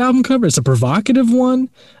a great album cover? It's a provocative one.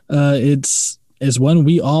 It's one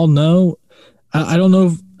we all know. I don't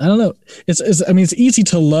know. I don't know. It's easy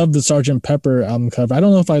to love the Sgt. Pepper album cover. I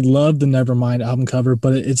don't know if I love the Nevermind album cover,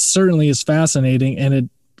 but it certainly is fascinating, and it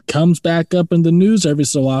comes back up in the news every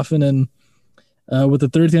so often. And with the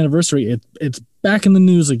 30th anniversary, it's back in the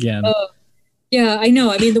news again. Yeah, I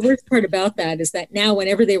know. I mean, the worst part about that is that now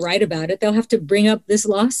whenever they write about it, they'll have to bring up this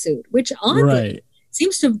lawsuit, which oddly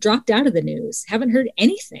seems to have dropped out of the news. Haven't heard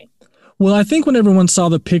anything. Well, I think when everyone saw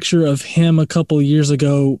the picture of him a couple of years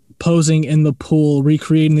ago posing in the pool,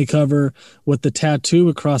 recreating the cover with the tattoo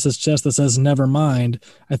across his chest that says Nevermind,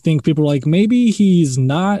 I think people were like, maybe he's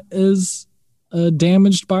not as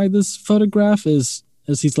damaged by this photograph as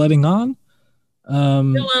he's letting on. I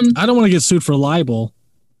don't want to get sued for libel.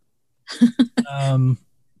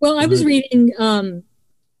 Well, I was reading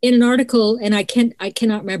in an article, and I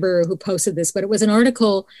cannot remember who posted this, but it was an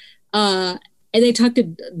article, and they talked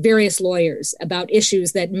to various lawyers about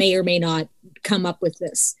issues that may or may not come up with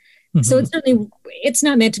this. So it's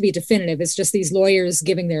not meant to be definitive. It's just these lawyers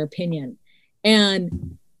giving their opinion.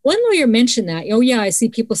 And one lawyer mentioned that, I see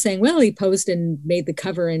people saying, well, he posed and made the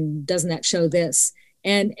cover, and doesn't that show this?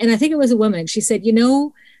 And I think it was a woman. She said,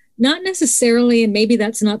 not necessarily, and maybe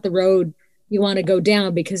that's not the road you want to go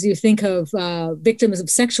down, because you think of victims of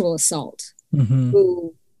sexual assault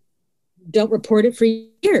who don't report it for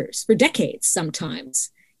years, for decades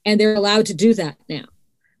sometimes, and they're allowed to do that now.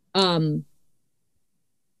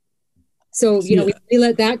 So, we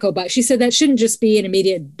let that go by. She said that shouldn't just be an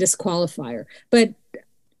immediate disqualifier, but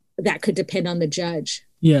that could depend on the judge.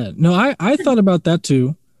 Yeah, no, I thought about that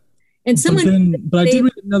too. And but I did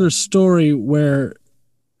read another story where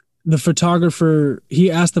the photographer,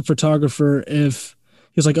 he asked the photographer if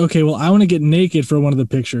he was like, okay, well, I want to get naked for one of the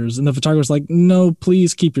pictures. And the photographer's like, no,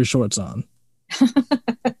 please keep your shorts on. And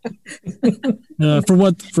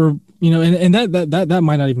that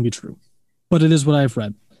might not even be true, but it is what I've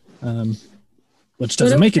read. Which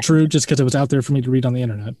doesn't make it true just because it was out there for me to read on the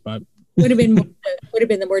internet, but would have been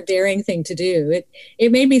the more daring thing to do.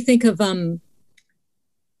 It made me think of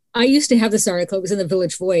I used to have this article. It was in the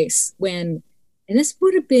Village Voice and this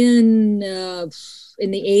would have been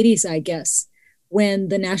in the 80s, I guess, when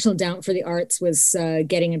the National Endowment for the Arts was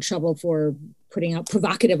getting in trouble for putting out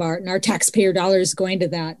provocative art, and our taxpayer dollars going to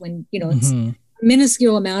that, when it's a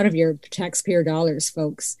minuscule amount of your taxpayer dollars,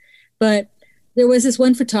 folks. But there was this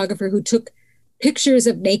one photographer who took pictures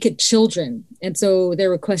of naked children. And so there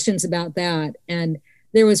were questions about that. And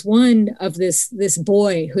there was one of this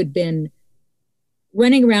boy who'd been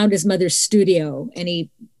running around his mother's studio, and he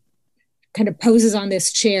kind of poses on this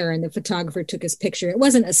chair, and the photographer took his picture. It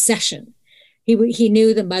wasn't a session. He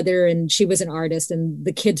knew the mother, and she was an artist, and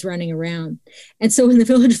the kids running around. And so when the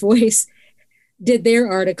Village Voice did their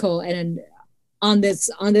article and on this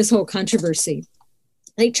whole controversy,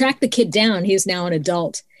 they tracked the kid down. He is now an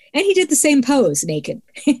adult, and he did the same pose naked.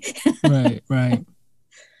 Right.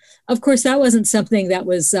 Of course, that wasn't something that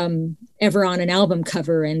was ever on an album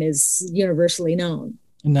cover and is universally known.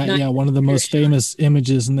 And one of the most famous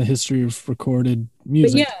images in the history of recorded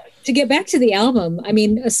music. But yeah, to get back to the album, I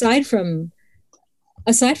mean, aside from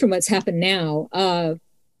what's happened now, I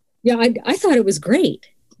thought it was great.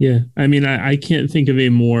 Yeah, I mean, I can't think of a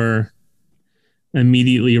more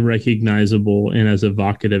immediately recognizable and as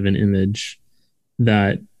evocative an image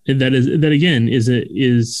that again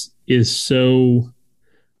is so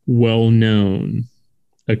well known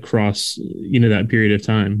across that period of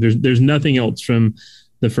time. There's nothing else from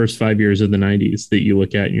the first 5 years of the 90s that you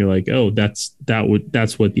look at and you're like, oh, that's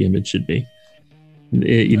what the image should be.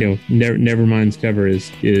 Nevermind's cover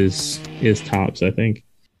is tops, I think.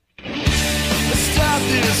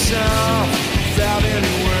 Without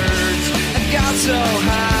any words, I got so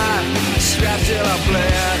high, strapped till I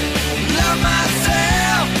bled. Love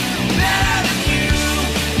myself better than you.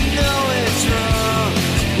 Know it's wrong.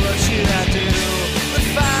 What should I do? The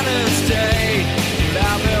finest day that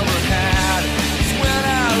I've ever had is when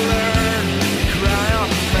I learn to cry on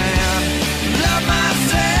the man. Love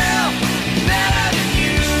myself better than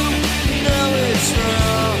you. Know it's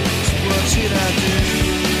wrong. So what should I do?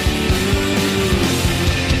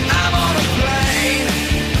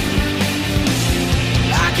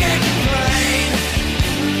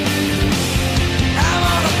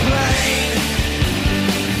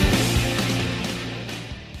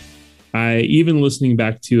 Even listening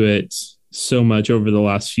back to it so much over the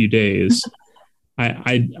last few days,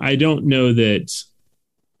 I don't know that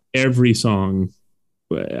every song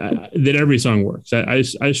works.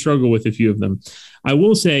 I struggle with a few of them. I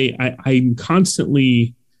will say I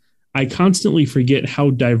constantly forget how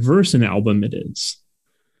diverse an album it is.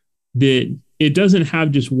 That it doesn't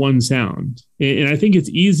have just one sound, and I think it's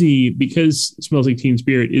easy because "Smells Like Teen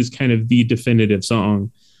Spirit" is kind of the definitive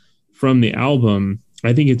song from the album.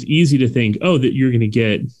 I think it's easy to think, that you're going to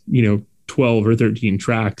get, 12 or 13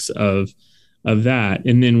 tracks of that.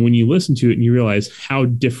 And then when you listen to it and you realize how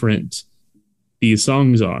different these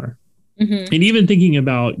songs are. Mm-hmm. And even thinking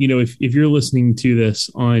about, if you're listening to this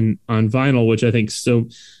on vinyl, which I think so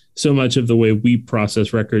much of the way we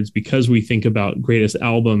process records, because we think about greatest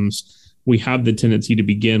albums, we have the tendency to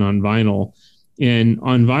begin on vinyl. And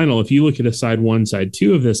on vinyl, if you look at a side 1, side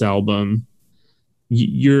 2 of this album,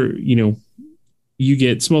 you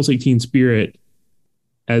get "Smells Like Teen Spirit"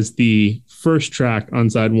 as the first track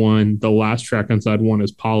on side 1. The last track on side 1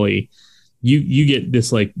 is "Polly." You get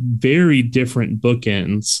this like very different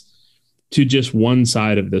bookends to just one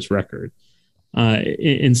side of this record,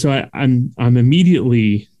 and so I'm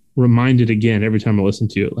immediately reminded again every time I listen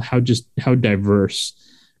to it how diverse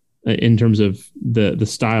in terms of the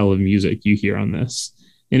style of music you hear on this.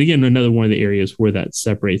 And again, another one of the areas where that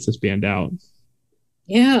separates this band out.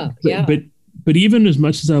 Yeah, But even as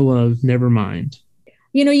much as I love Nevermind,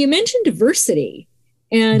 you mentioned diversity,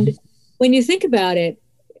 and when you think about it,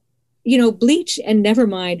 Bleach and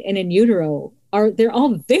Nevermind and In Utero they're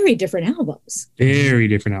all very different albums. Very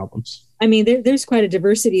different albums. I mean, there's quite a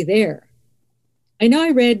diversity there. I know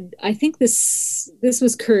I think this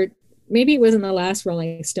was Kurt, maybe it was in the last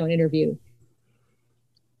Rolling Stone interview.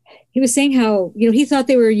 He was saying how, he thought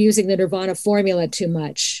they were using the Nirvana formula too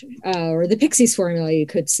much, or the Pixies formula, you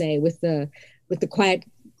could say, with the quiet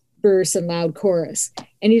verse and loud chorus.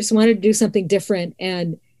 And he just wanted to do something different.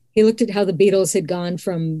 And he looked at how the Beatles had gone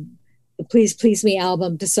from the Please Please Me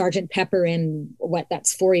album to Sgt. Pepper in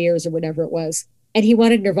that's 4 years or whatever it was. And he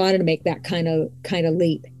wanted Nirvana to make that kind of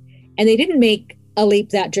leap. And they didn't make a leap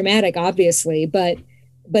that dramatic, obviously, but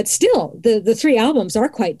still the three albums are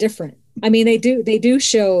quite different. I mean, they do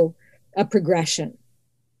show a progression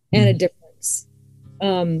and a difference.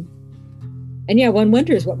 And yeah, one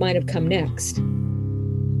wonders what might have come next.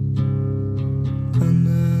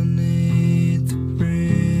 Underneath the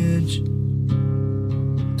bridge,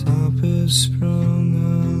 top has sprung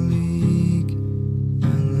a leak,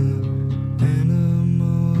 and the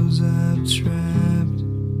animals I've trapped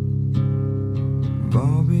have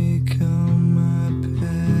all become my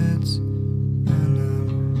pets, and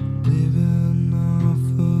I'm living off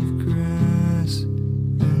of grass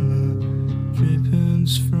and the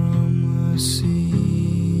drippings from the ceiling.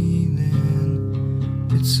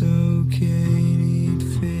 It's okay to eat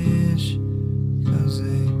fish, 'cause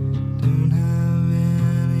they don't have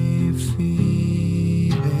any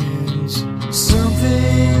feelings.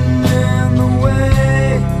 Something in the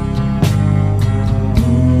way,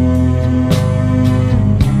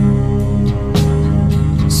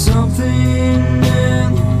 something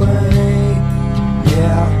in the way,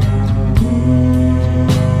 yeah.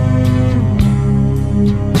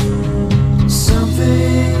 Something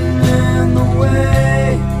in the way.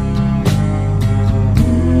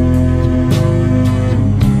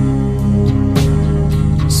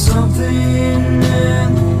 Something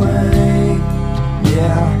in the way,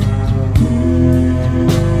 yeah.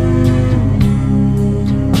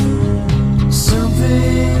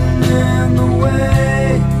 Something in the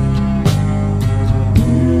way.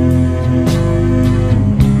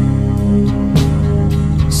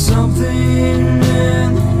 Something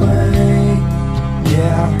in the way,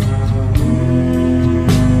 yeah.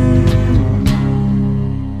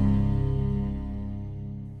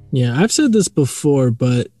 Yeah, I've said this before,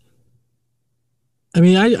 but I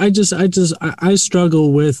mean, I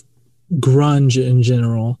struggle with grunge in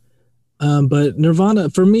general. But Nirvana,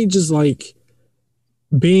 for me, just like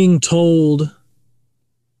being told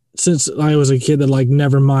since I was a kid that like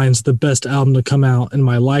Nevermind's the best album to come out in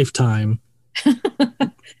my lifetime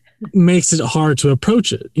makes it hard to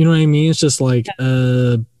approach it. You know what I mean? It's just like,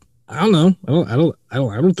 I don't know. I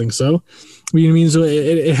don't think so. You know what I mean? So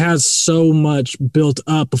it has so much built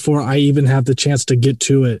up before I even have the chance to get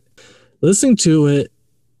to it. Listening to it,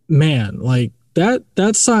 man, like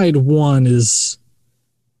that side one is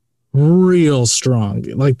real strong.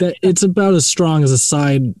 Like that, it's about as strong as a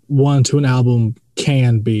side one to an album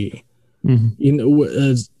can be. Mm-hmm. You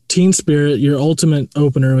know, Teen Spirit, your ultimate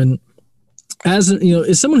opener, and as you know,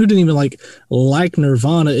 as someone who didn't even like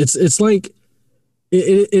Nirvana, it's like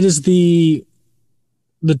it is the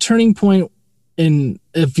turning point. And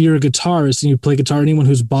if you're a guitarist and you play guitar, anyone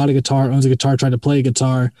who's bought a guitar, owns a guitar, tried to play a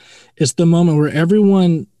guitar, it's the moment where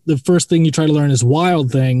everyone, the first thing you try to learn is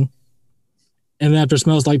Wild Thing. And then after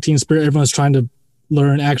Smells Like Teen Spirit, everyone's trying to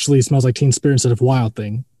learn actually Smells Like Teen Spirit instead of Wild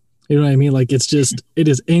Thing. You know what I mean? Like it's just, it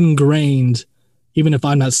is ingrained, even if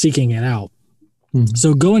I'm not seeking it out. Mm-hmm.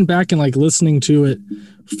 So going back and like listening to it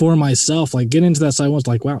for myself, like getting into that side one,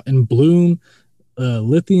 like, wow, and Bloom,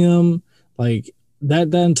 Lithium, like,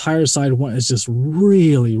 that entire side one is just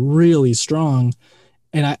really, really strong.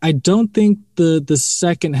 And I don't think the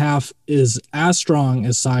second half is as strong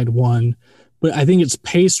as side one, but I think it's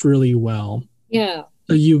paced really well. Yeah.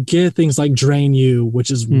 So you get things like Drain You,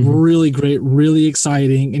 which is really great, really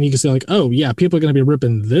exciting. And you can say like, oh yeah, people are going to be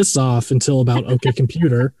ripping this off until about OK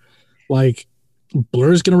Computer. Like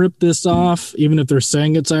Blur's going to rip this off, even if they're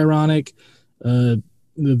saying it's ironic. All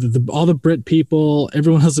the Brit people,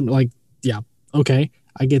 everyone has like, yeah, okay,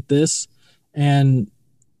 I get this. And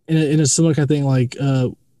in a similar kind of thing, like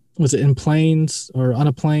was it In Planes or On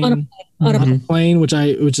a Plane? On a Plane, which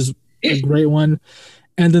is a great one.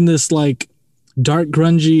 And then this like dark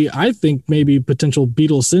grungy, I think maybe potential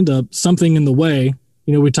Beatles send up, Something in the Way.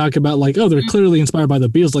 You know, we talk about like, oh, they're clearly inspired by the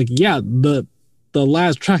Beatles. Like, yeah, the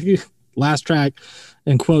last track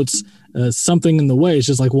in quotes, Something in the Way. It's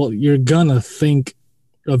just like, well, you're gonna think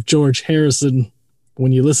of George Harrison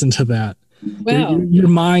when you listen to that. Wow. Your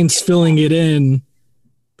mind's filling it in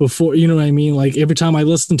before, you know what I mean? Like every time I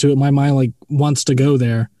listen to it, my mind like wants to go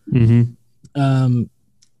there. Mm-hmm.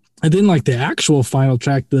 And then like the actual final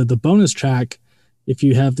track, the bonus track, if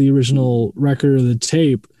you have the original record or the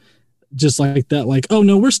tape, just like that, like, oh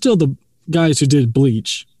no, we're still the guys who did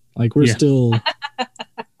Bleach. Like we're still,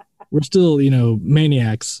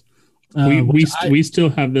 maniacs. We still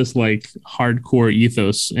have this like hardcore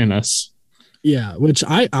ethos in us. Yeah, which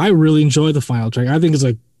I really enjoy the final track. I think it's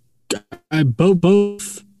like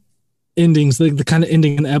both endings, the kind of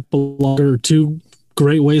ending and epilogue are two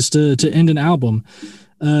great ways to end an album.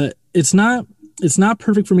 It's not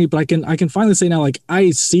perfect for me, but I can finally say now, like,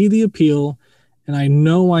 I see the appeal and I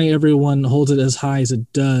know why everyone holds it as high as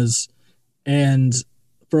it does. And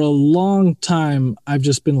for a long time, I've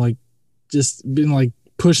just been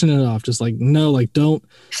pushing it off, just like, no, like, don't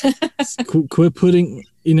quit putting,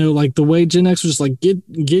 like the way Gen X was just like,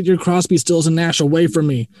 get your Crosby, Stills and Nash away from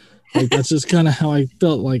me. Like, that's just kind of how I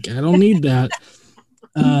felt. Like, I don't need that.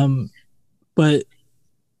 But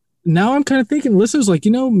now I'm kind of thinking, listeners, like,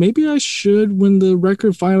 maybe I should, when the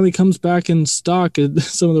record finally comes back in stock at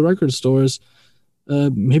some of the record stores,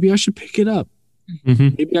 maybe I should pick it up.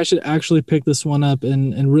 Mm-hmm. Maybe I should actually pick this one up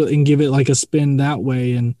and really give it like a spin that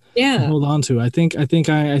way and hold on to it. I think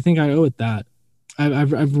I owe it that.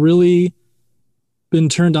 I've really been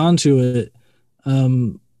turned on to it,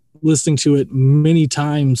 listening to it many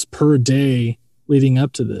times per day leading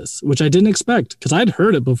up to this, which I didn't expect because I'd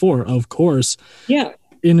heard it before, of course. Yeah.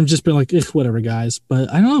 And I've just been like, whatever, guys.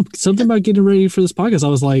 But I don't know, something about getting ready for this podcast. I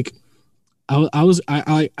was like,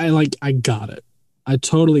 I got it. I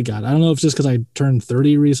totally got it. I don't know if it's just because I turned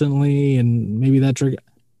 30 recently and maybe that trigger.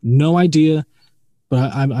 No idea,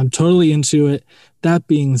 but I'm totally into it. That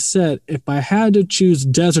being said, if I had to choose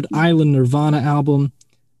Desert Island Nirvana album,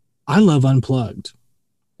 I love Unplugged.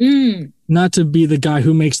 Not to be the guy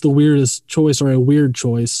who makes the weirdest choice or a weird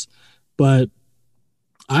choice, but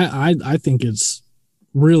I think it's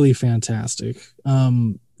really fantastic.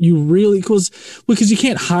 You really, because you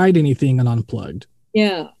can't hide anything on Unplugged.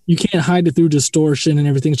 Yeah. You can't hide it through distortion and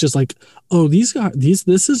everything. It's just like, oh, this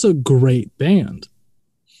is a great band.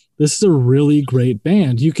 This is a really great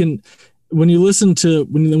band. You can, when you listen to,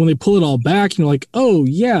 when they pull it all back, you're like, oh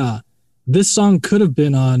yeah, this song could have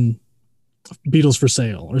been on Beatles for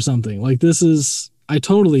Sale or something. Like, I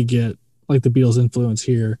totally get like the Beatles influence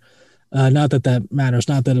here. Not that matters.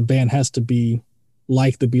 Not that a band has to be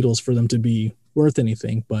like the Beatles for them to be worth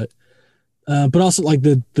anything, but also like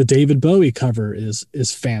the David Bowie cover is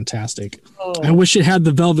fantastic. Oh. I wish it had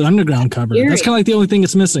the Velvet Underground cover. That's kind of like the only thing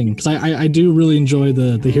it's missing, because I do really enjoy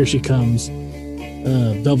the Here She Comes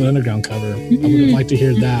Velvet Underground cover. Mm-hmm. I would have liked to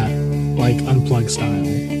hear that, like, Unplugged style.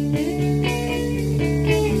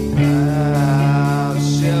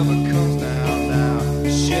 Shiver comes down now.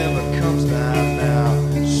 Shiver comes down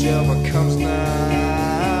now. Shiver comes down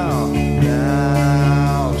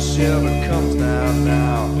now. Shiver comes down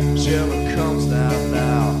now. Shiver comes down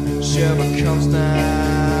now. Shiver comes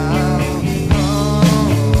down.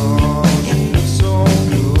 Oh, she looks so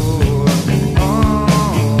good.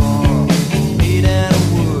 Oh, meet in the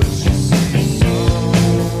woods, she says so.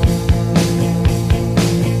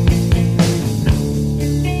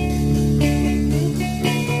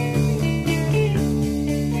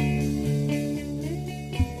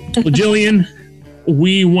 Well, Gillian,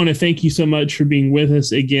 we want to thank you so much for being with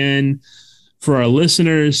us again. For our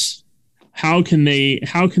listeners, how can they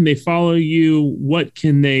follow you? What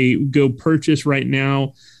can they go purchase right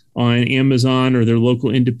now on Amazon or their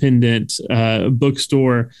local independent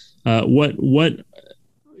bookstore? What,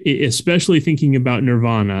 especially thinking about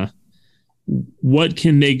Nirvana, what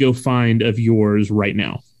can they go find of yours right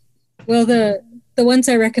now? Well, the ones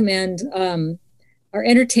I recommend are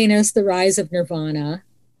Entertain Us, The Rise of Nirvana.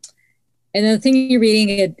 And the thing you're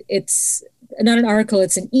reading, it's not an article,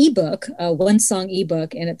 it's an ebook, a one-song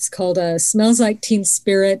ebook, and it's called Smells Like Teen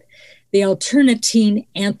Spirit, the Alternatine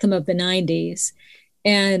Anthem of the 90s.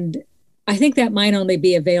 And I think that might only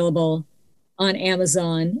be available on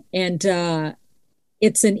Amazon. And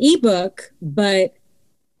it's an ebook, but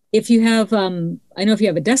if you have, I know if you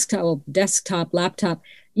have a desktop, laptop,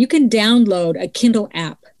 you can download a Kindle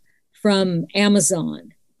app from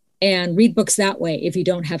Amazon and read books that way if you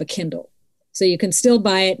don't have a Kindle. So you can still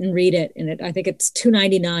buy it and read it. And I think it's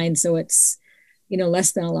 $2.99. So it's,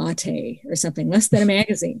 less than a latte or something, less than a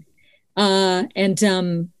magazine. And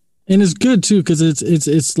it's good too, because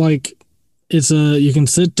it's like, you can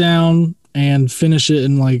sit down and finish it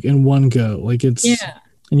in one go. Like and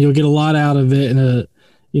you'll get a lot out of it. And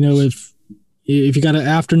if you got an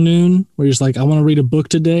afternoon where you're just like, I want to read a book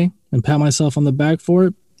today and pat myself on the back for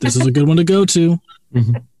it, this is a good one to go to.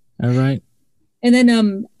 Mm-hmm. All right. And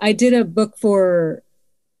then I did a book for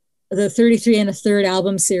the 33 and a Third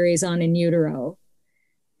album series on In Utero.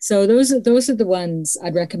 So those are the ones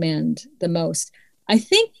I'd recommend the most. I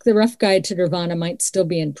think the Rough Guide to Nirvana might still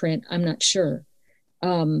be in print. I'm not sure.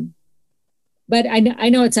 But I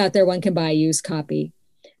know it's out there. One can buy a used copy.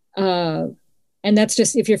 And that's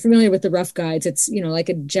just, if you're familiar with the Rough Guides, it's, like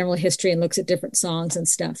a general history and looks at different songs and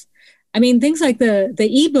stuff. I mean, things like the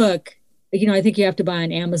ebook, I think you have to buy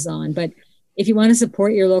on Amazon, but if you want to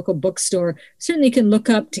support your local bookstore, certainly you can look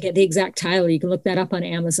up to get the exact title. You can look that up on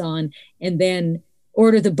Amazon and then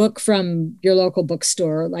order the book from your local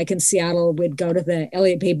bookstore. Like in Seattle, we'd go to the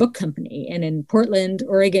Elliott Bay Book Company, and in Portland,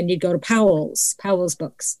 Oregon, you'd go to Powell's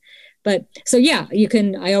Books. But so, yeah,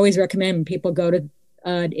 I always recommend people go to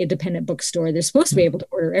an independent bookstore. They're supposed to be able to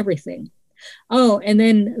order everything. Oh, and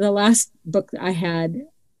then the last book I had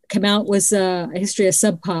come out was a history of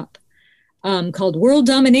Sub Pop called World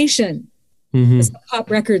Domination. The Sub Pop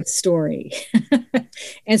Records story.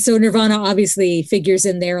 And so Nirvana obviously figures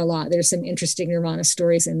in there a lot. There's some interesting Nirvana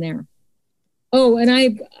stories in there. Oh, and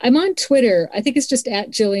I'm on Twitter. I think it's just at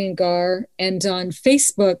Gillian Gaar. And on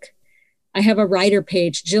Facebook, I have a writer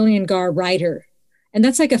page, Gillian Gaar Writer. And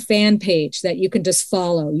that's like a fan page that you can just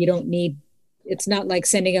follow. It's not like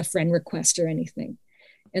sending a friend request or anything.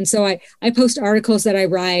 And so I post articles that I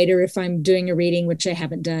write, or if I'm doing a reading, which I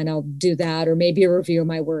haven't done, I'll do that, or maybe a review of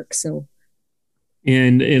my work. So.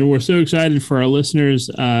 And we're so excited for our listeners.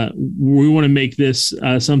 We want to make this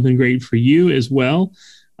something great for you as well.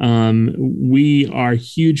 We are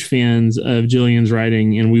huge fans of Gillian's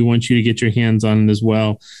writing, and we want you to get your hands on it as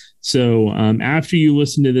well. So after you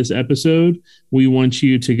listen to this episode, we want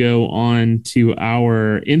you to go on to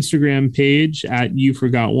our Instagram page at You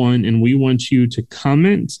Forgot One, and we want you to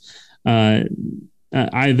comment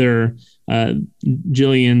either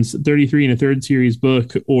Gillian's 33 and a Third series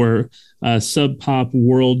book or Sub Pop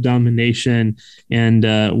World Domination.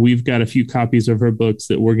 And we've got a few copies of her books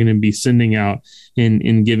that we're going to be sending out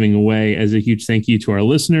and giving away as a huge thank you to our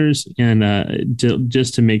listeners, and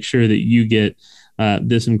just to make sure that you get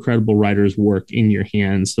this incredible writer's work in your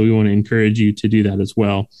hands. So we want to encourage you to do that as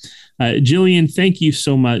well. Gillian, thank you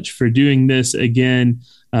so much for doing this again.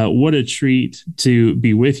 What a treat to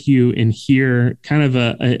be with you and hear kind of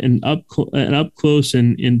an up close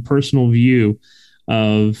and personal view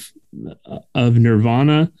of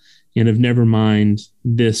Nirvana and of Nevermind,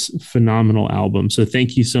 this phenomenal album. So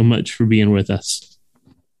thank you so much for being with us.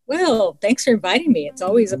 Well, thanks for inviting me. It's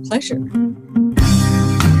always a pleasure.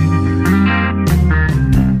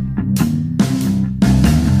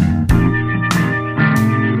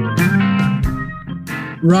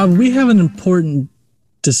 Rob, we have an important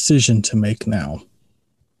decision to make now.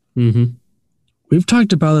 We've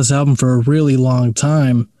talked about this album for a really long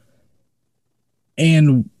time,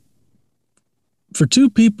 and for two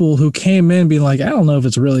people who came in being like, I don't know if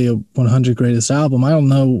it's really a 100 greatest album, I don't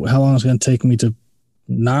know how long it's going to take me to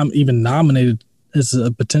even nominate it as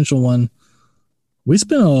a potential one, we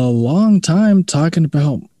spent a long time talking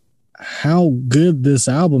about how good this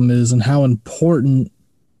album is and how important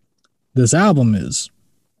this album is.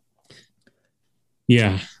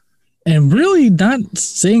 Yeah. And really not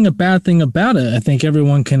saying a bad thing about it. I think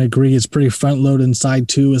everyone can agree it's pretty front loaded, and side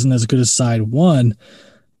 2 isn't as good as side 1,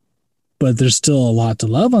 but there's still a lot to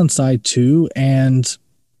love on side 2. And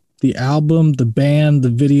the album, the band, the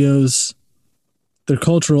videos, their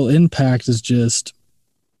cultural impact is just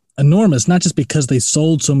enormous. Not just because they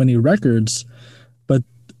sold so many records, but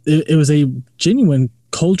it was a genuine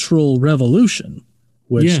cultural revolution,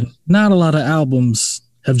 which not a lot of albums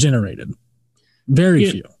have generated. Very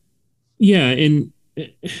few. Yeah, and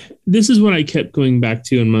this is what I kept going back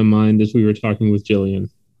to in my mind as we were talking with Gillian.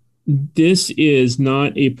 This is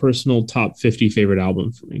not a personal top 50 favorite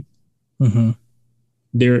album for me.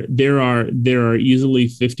 There are easily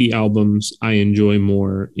 50 albums I enjoy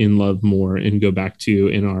more and love more and go back to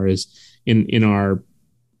and are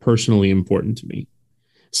personally important to me.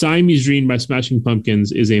 Siamese Dream by Smashing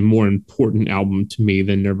Pumpkins is a more important album to me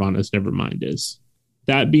than Nirvana's Nevermind is.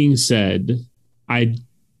 That being said, I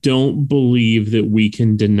don't believe that we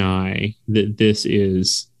can deny that this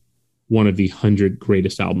is one of the 100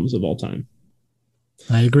 greatest albums of all time.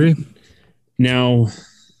 I agree. Now,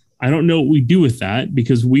 I don't know what we do with that,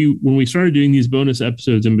 because when we started doing these bonus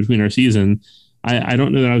episodes in between our season, I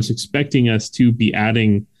don't know that I was expecting us to be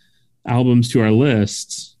adding albums to our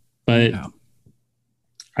lists, but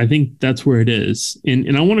I think that's where it is.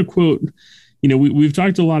 And I want to quote, we've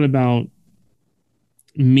talked a lot about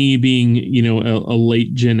me being, a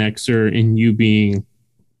late Gen Xer and you being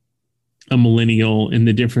a millennial, and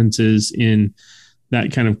the differences in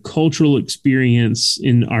that kind of cultural experience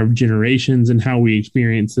in our generations and how we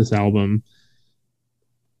experience this album.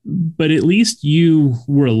 But at least you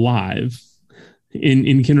were alive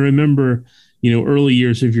and can remember, early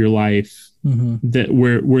years of your life that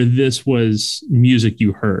where this was music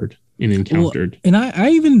you heard and encountered. Well, and I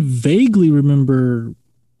even vaguely remember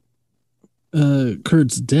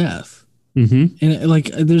Kurt's death. And like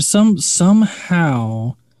there's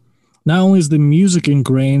somehow not only is the music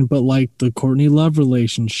ingrained, but like the Courtney Love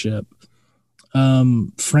relationship,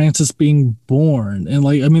 Francis being born, and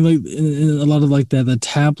like, I mean, like a lot of like that, the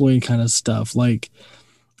tabloid kind of stuff. Like,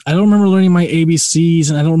 I don't remember learning my ABCs,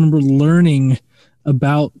 and I don't remember learning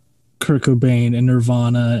about Kurt Cobain and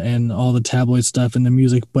Nirvana and all the tabloid stuff and the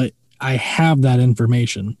music, but I have that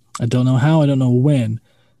information. I don't know how, I don't know when,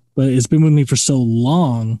 but it's been with me for so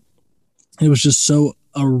long. It was just so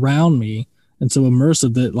around me and so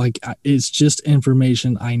immersive that like it's just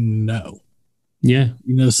information I know. Yeah.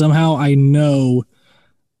 Somehow I know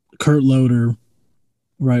Kurt Loder,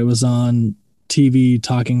 right, was on TV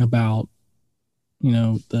talking about,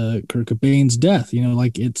 the Kurt Cobain's death,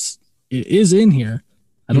 like it is in here.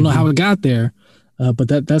 I don't know how it got there, but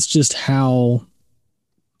that's just how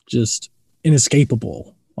just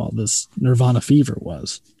inescapable all this Nirvana fever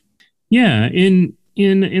was. Yeah. And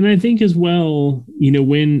I think as well,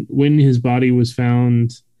 when his body was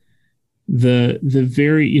found, the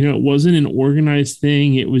very, it wasn't an organized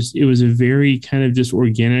thing. It was a very kind of just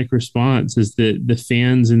organic response as the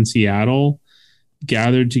fans in Seattle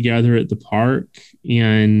gathered together at the park,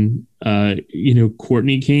 and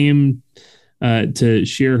Courtney came to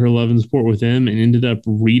share her love and support with them, and ended up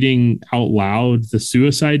reading out loud the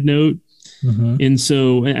suicide note. And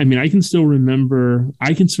so, I mean, I can still remember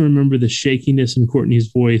the shakiness in Courtney's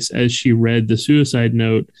voice as she read the suicide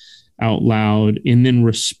note out loud, and then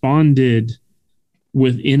responded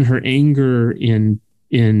within her anger and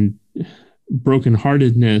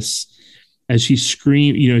brokenheartedness as she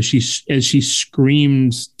screamed, as she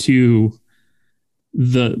screamed to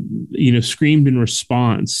screamed in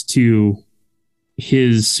response to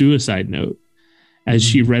his suicide note as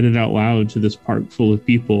she read it out loud to this park full of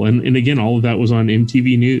people. And again, all of that was on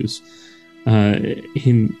MTV News. And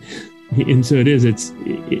so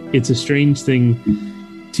it's a strange thing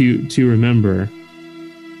to remember.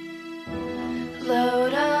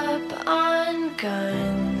 Load up on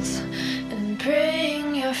guns and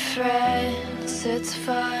bring your friends. It's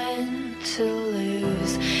fun to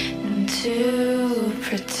lose and to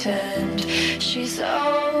pretend she's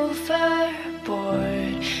overboard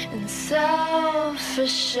and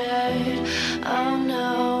self-assured. Oh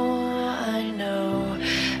no, I know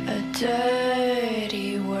a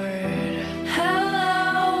dirty word.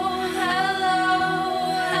 Hello, hello,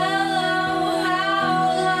 hello,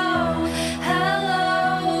 hello,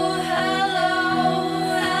 hello, hello.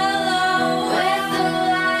 With the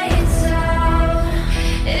lights out,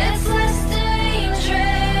 it's less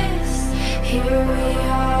dangerous. Here we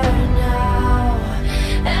are now,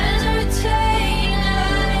 entertain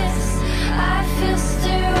us. I feel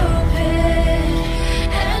stupid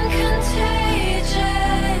and contagious.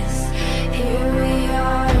 Here we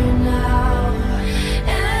are now,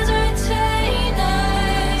 entertain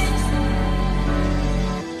us.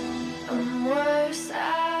 I'm worse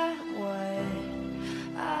at what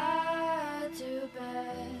I do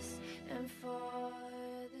best, and for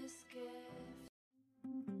this gift.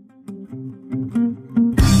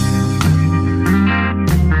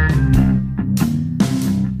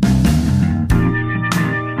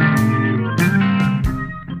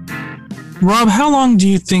 Rob, how long do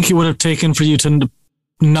you think it would have taken for you to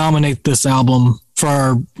nominate this album for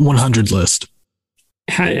our 100 list?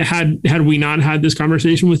 Had we not had this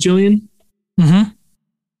conversation with Gillian?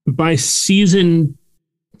 By season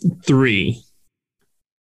 3,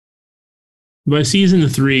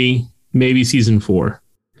 maybe season 4,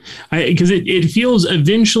 because it feels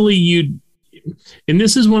eventually and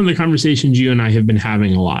this is one of the conversations you and I have been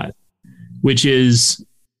having a lot, which is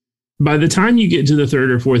by the time you get to the 3rd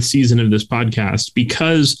or 4th season of this podcast,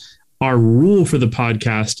 because our rule for the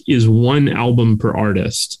podcast is 1 album per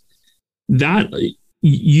artist, that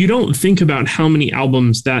you don't think about how many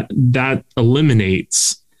albums that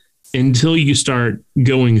eliminates until you start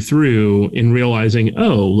going through and realizing,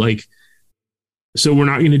 so we're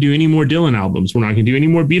not going to do any more Dylan albums. We're not going to do any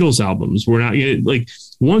more Beatles albums. We're not going to,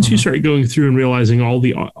 once you start going through and realizing all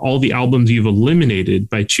the albums you've eliminated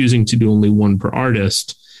by choosing to do only 1 per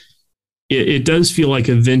artist, it does feel like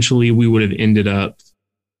eventually we would have ended up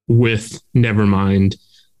with Nevermind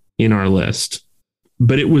in our list.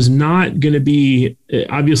 But it was not going to be,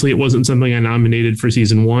 obviously it wasn't something I nominated for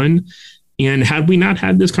season 1. And had we not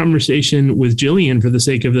had this conversation with Gillian for the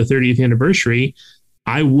sake of the 30th anniversary,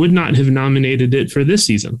 I would not have nominated it for this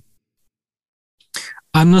season.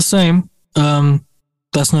 I'm the same.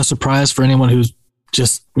 That's no surprise for anyone who's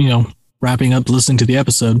just, wrapping up listening to the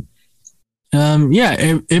episode.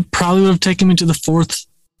 It probably would have taken me to the fourth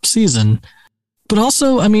season. But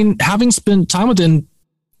also, I mean, having spent time with it and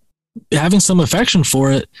having some affection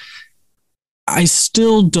for it, I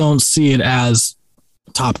still don't see it as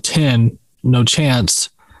top 10, no chance.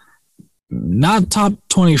 Not top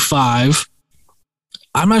 25.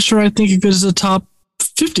 I'm not sure I think it is a top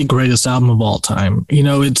 50 greatest album of all time.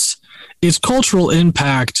 Its cultural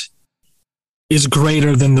impact is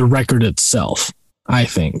greater than the record itself, I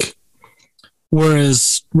think.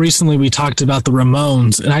 Whereas recently we talked about the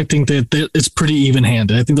Ramones, and I think that it's pretty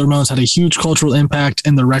even-handed. I think the Ramones had a huge cultural impact,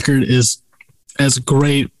 and the record is as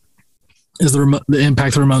great as the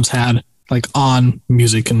impact the Ramones had, like, on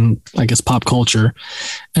music and, I guess, pop culture.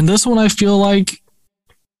 And this one, I feel like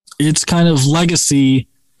its kind of legacy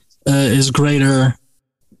is greater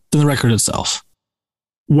than the record itself.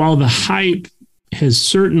 While the hype has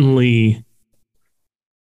certainly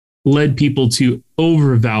led people to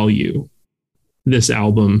overvalue this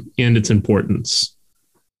album and its importance,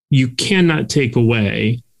 you cannot take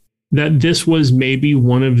away that this was maybe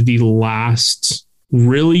one of the last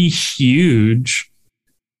really huge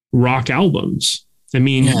rock albums. I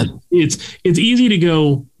mean, it's easy to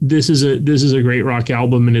go, this is a great rock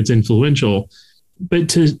album and it's influential, but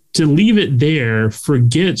to leave it there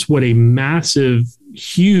forgets what a massive,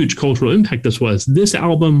 huge cultural impact this was. This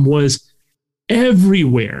album was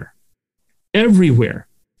everywhere.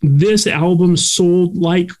 This album sold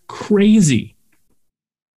like crazy.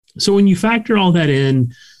 So when you factor all that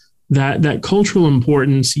in, that cultural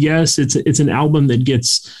importance, yes, it's an album that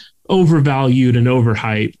gets overvalued and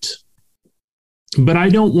overhyped. But I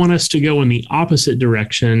don't want us to go in the opposite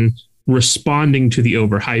direction, responding to the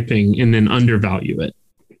overhyping and then undervalue it.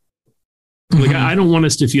 Mm-hmm. Like, I don't want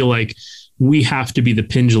us to feel like we have to be the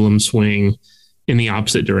pendulum swing in the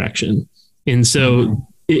opposite direction. And so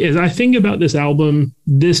as I think about this album,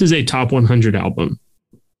 this is a top 100 album.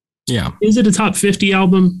 Yeah. Is it a top 50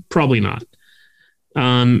 album? Probably not.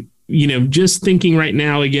 Just thinking right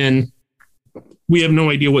now, again, we have no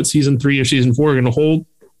idea what season 3 or season 4 are going to hold.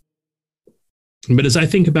 But as I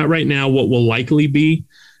think about right now, what will likely be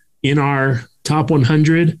in our top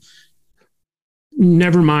 100,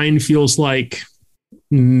 Nevermind feels like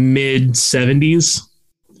mid 70s.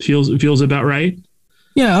 Feels about right.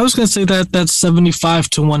 Yeah, I was going to say that's 75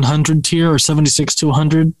 to 100 tier or 76 to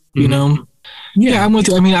 100, Yeah, I'm with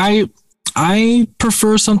you. I mean, I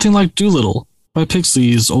prefer something like Doolittle by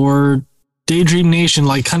Pixies or Daydream Nation,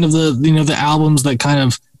 like kind of the albums that kind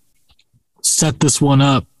of set this one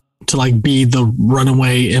up to like be the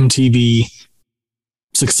runaway MTV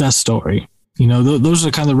success story. Those are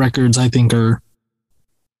the kind of records I think are,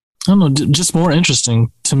 I don't know, just more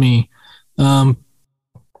interesting to me. Yeah.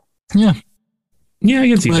 Yeah, I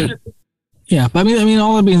can see that. Yeah, but I mean,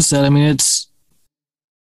 all that being said, I mean,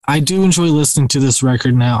 I do enjoy listening to this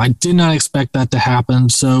record now. I did not expect that to happen.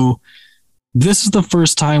 So this is the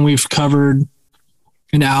first time we've covered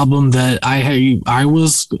an album that I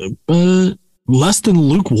was less than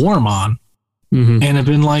lukewarm on, and have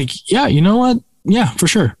been like, yeah, you know what? Yeah, for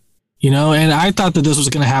sure. And I thought that this was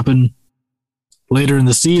going to happen later in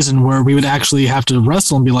the season where we would actually have to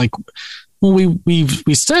wrestle and be like, well,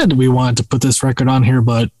 we said we wanted to put this record on here,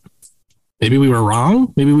 but maybe we were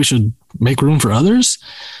wrong. Maybe we should make room for others.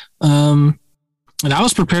 And I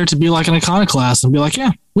was prepared to be like an iconoclast and be like,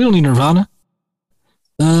 yeah, we don't need Nirvana.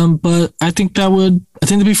 But I think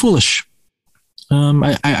that'd be foolish.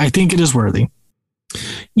 I think it is worthy.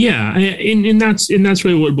 Yeah. And that's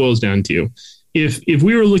really what it boils down to. If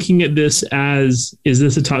we were looking at this as, is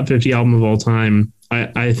this a top 50 album of all time?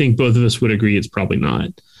 I think both of us would agree it's probably not.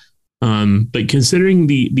 But considering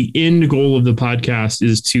the end goal of the podcast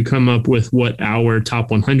is to come up with what our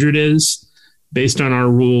top 100 is based on our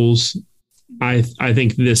rules, I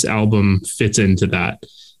think this album fits into that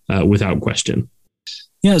without question.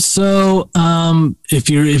 Yeah. So if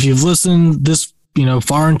you've listened this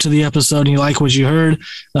far into the episode and you like what you heard,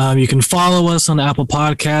 you can follow us on Apple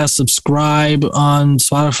Podcasts, subscribe on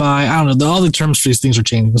Spotify. I don't know, all the terms for these things are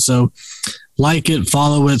changing. So like it,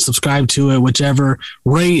 follow it, subscribe to it, whichever,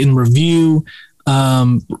 rate and review.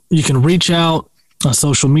 You can reach out on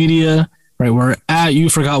social media, right? We're at You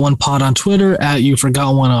Forgot One Pod on Twitter, at You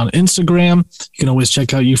Forgot One on Instagram. You can always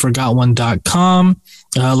check out youforgotone.com.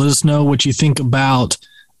 Let us know what you think about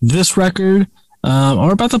this record,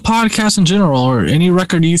 or about the podcast in general, or any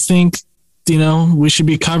record you think, we should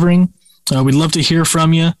be covering. We'd love to hear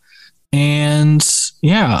from you. And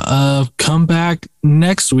come back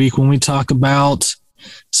next week when we talk about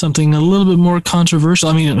something a little bit more controversial.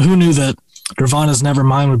 I mean, who knew that Nirvana's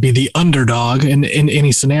Nevermind would be the underdog in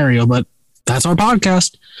any scenario, but that's our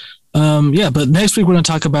podcast. But next week we're going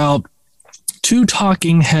to talk about 2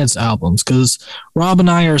 Talking Heads albums because Rob and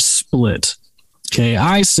I are split. Okay,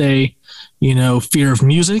 I say, Fear of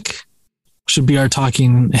Music should be our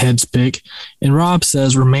Talking Heads pick, and Rob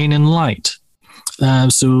says Remain in Light.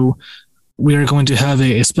 So we are going to have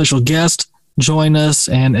a special guest join us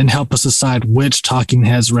and help us decide which Talking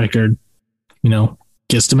Heads record,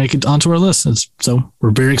 gets to make it onto our list. So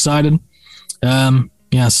we're very excited.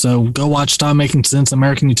 So go watch Stop Making Sense,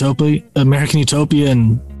 American Utopia,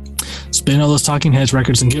 and spin all those Talking Heads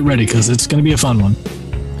records and get ready because it's going to be a fun one.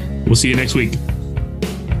 We'll see you next week.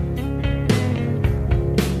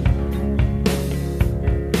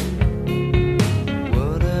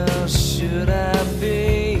 What else should I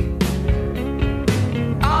be?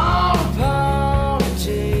 All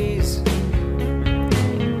apologies.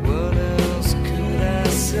 What else could I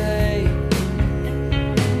say?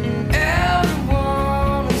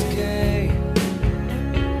 Everyone is gay.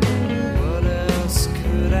 What else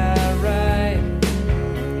could I write?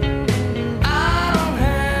 I don't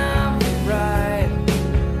have the right.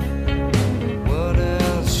 What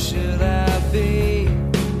else should I be?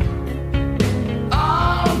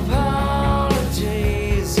 All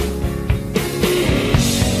apologies. In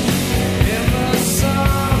my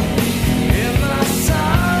song,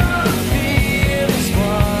 feels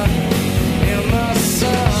one. In my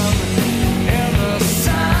song,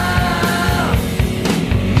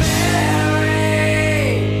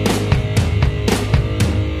 Mary,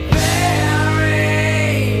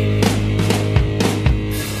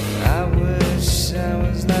 I wish I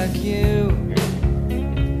was like you,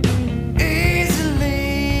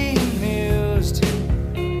 easily amused.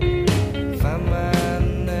 Find my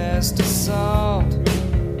nest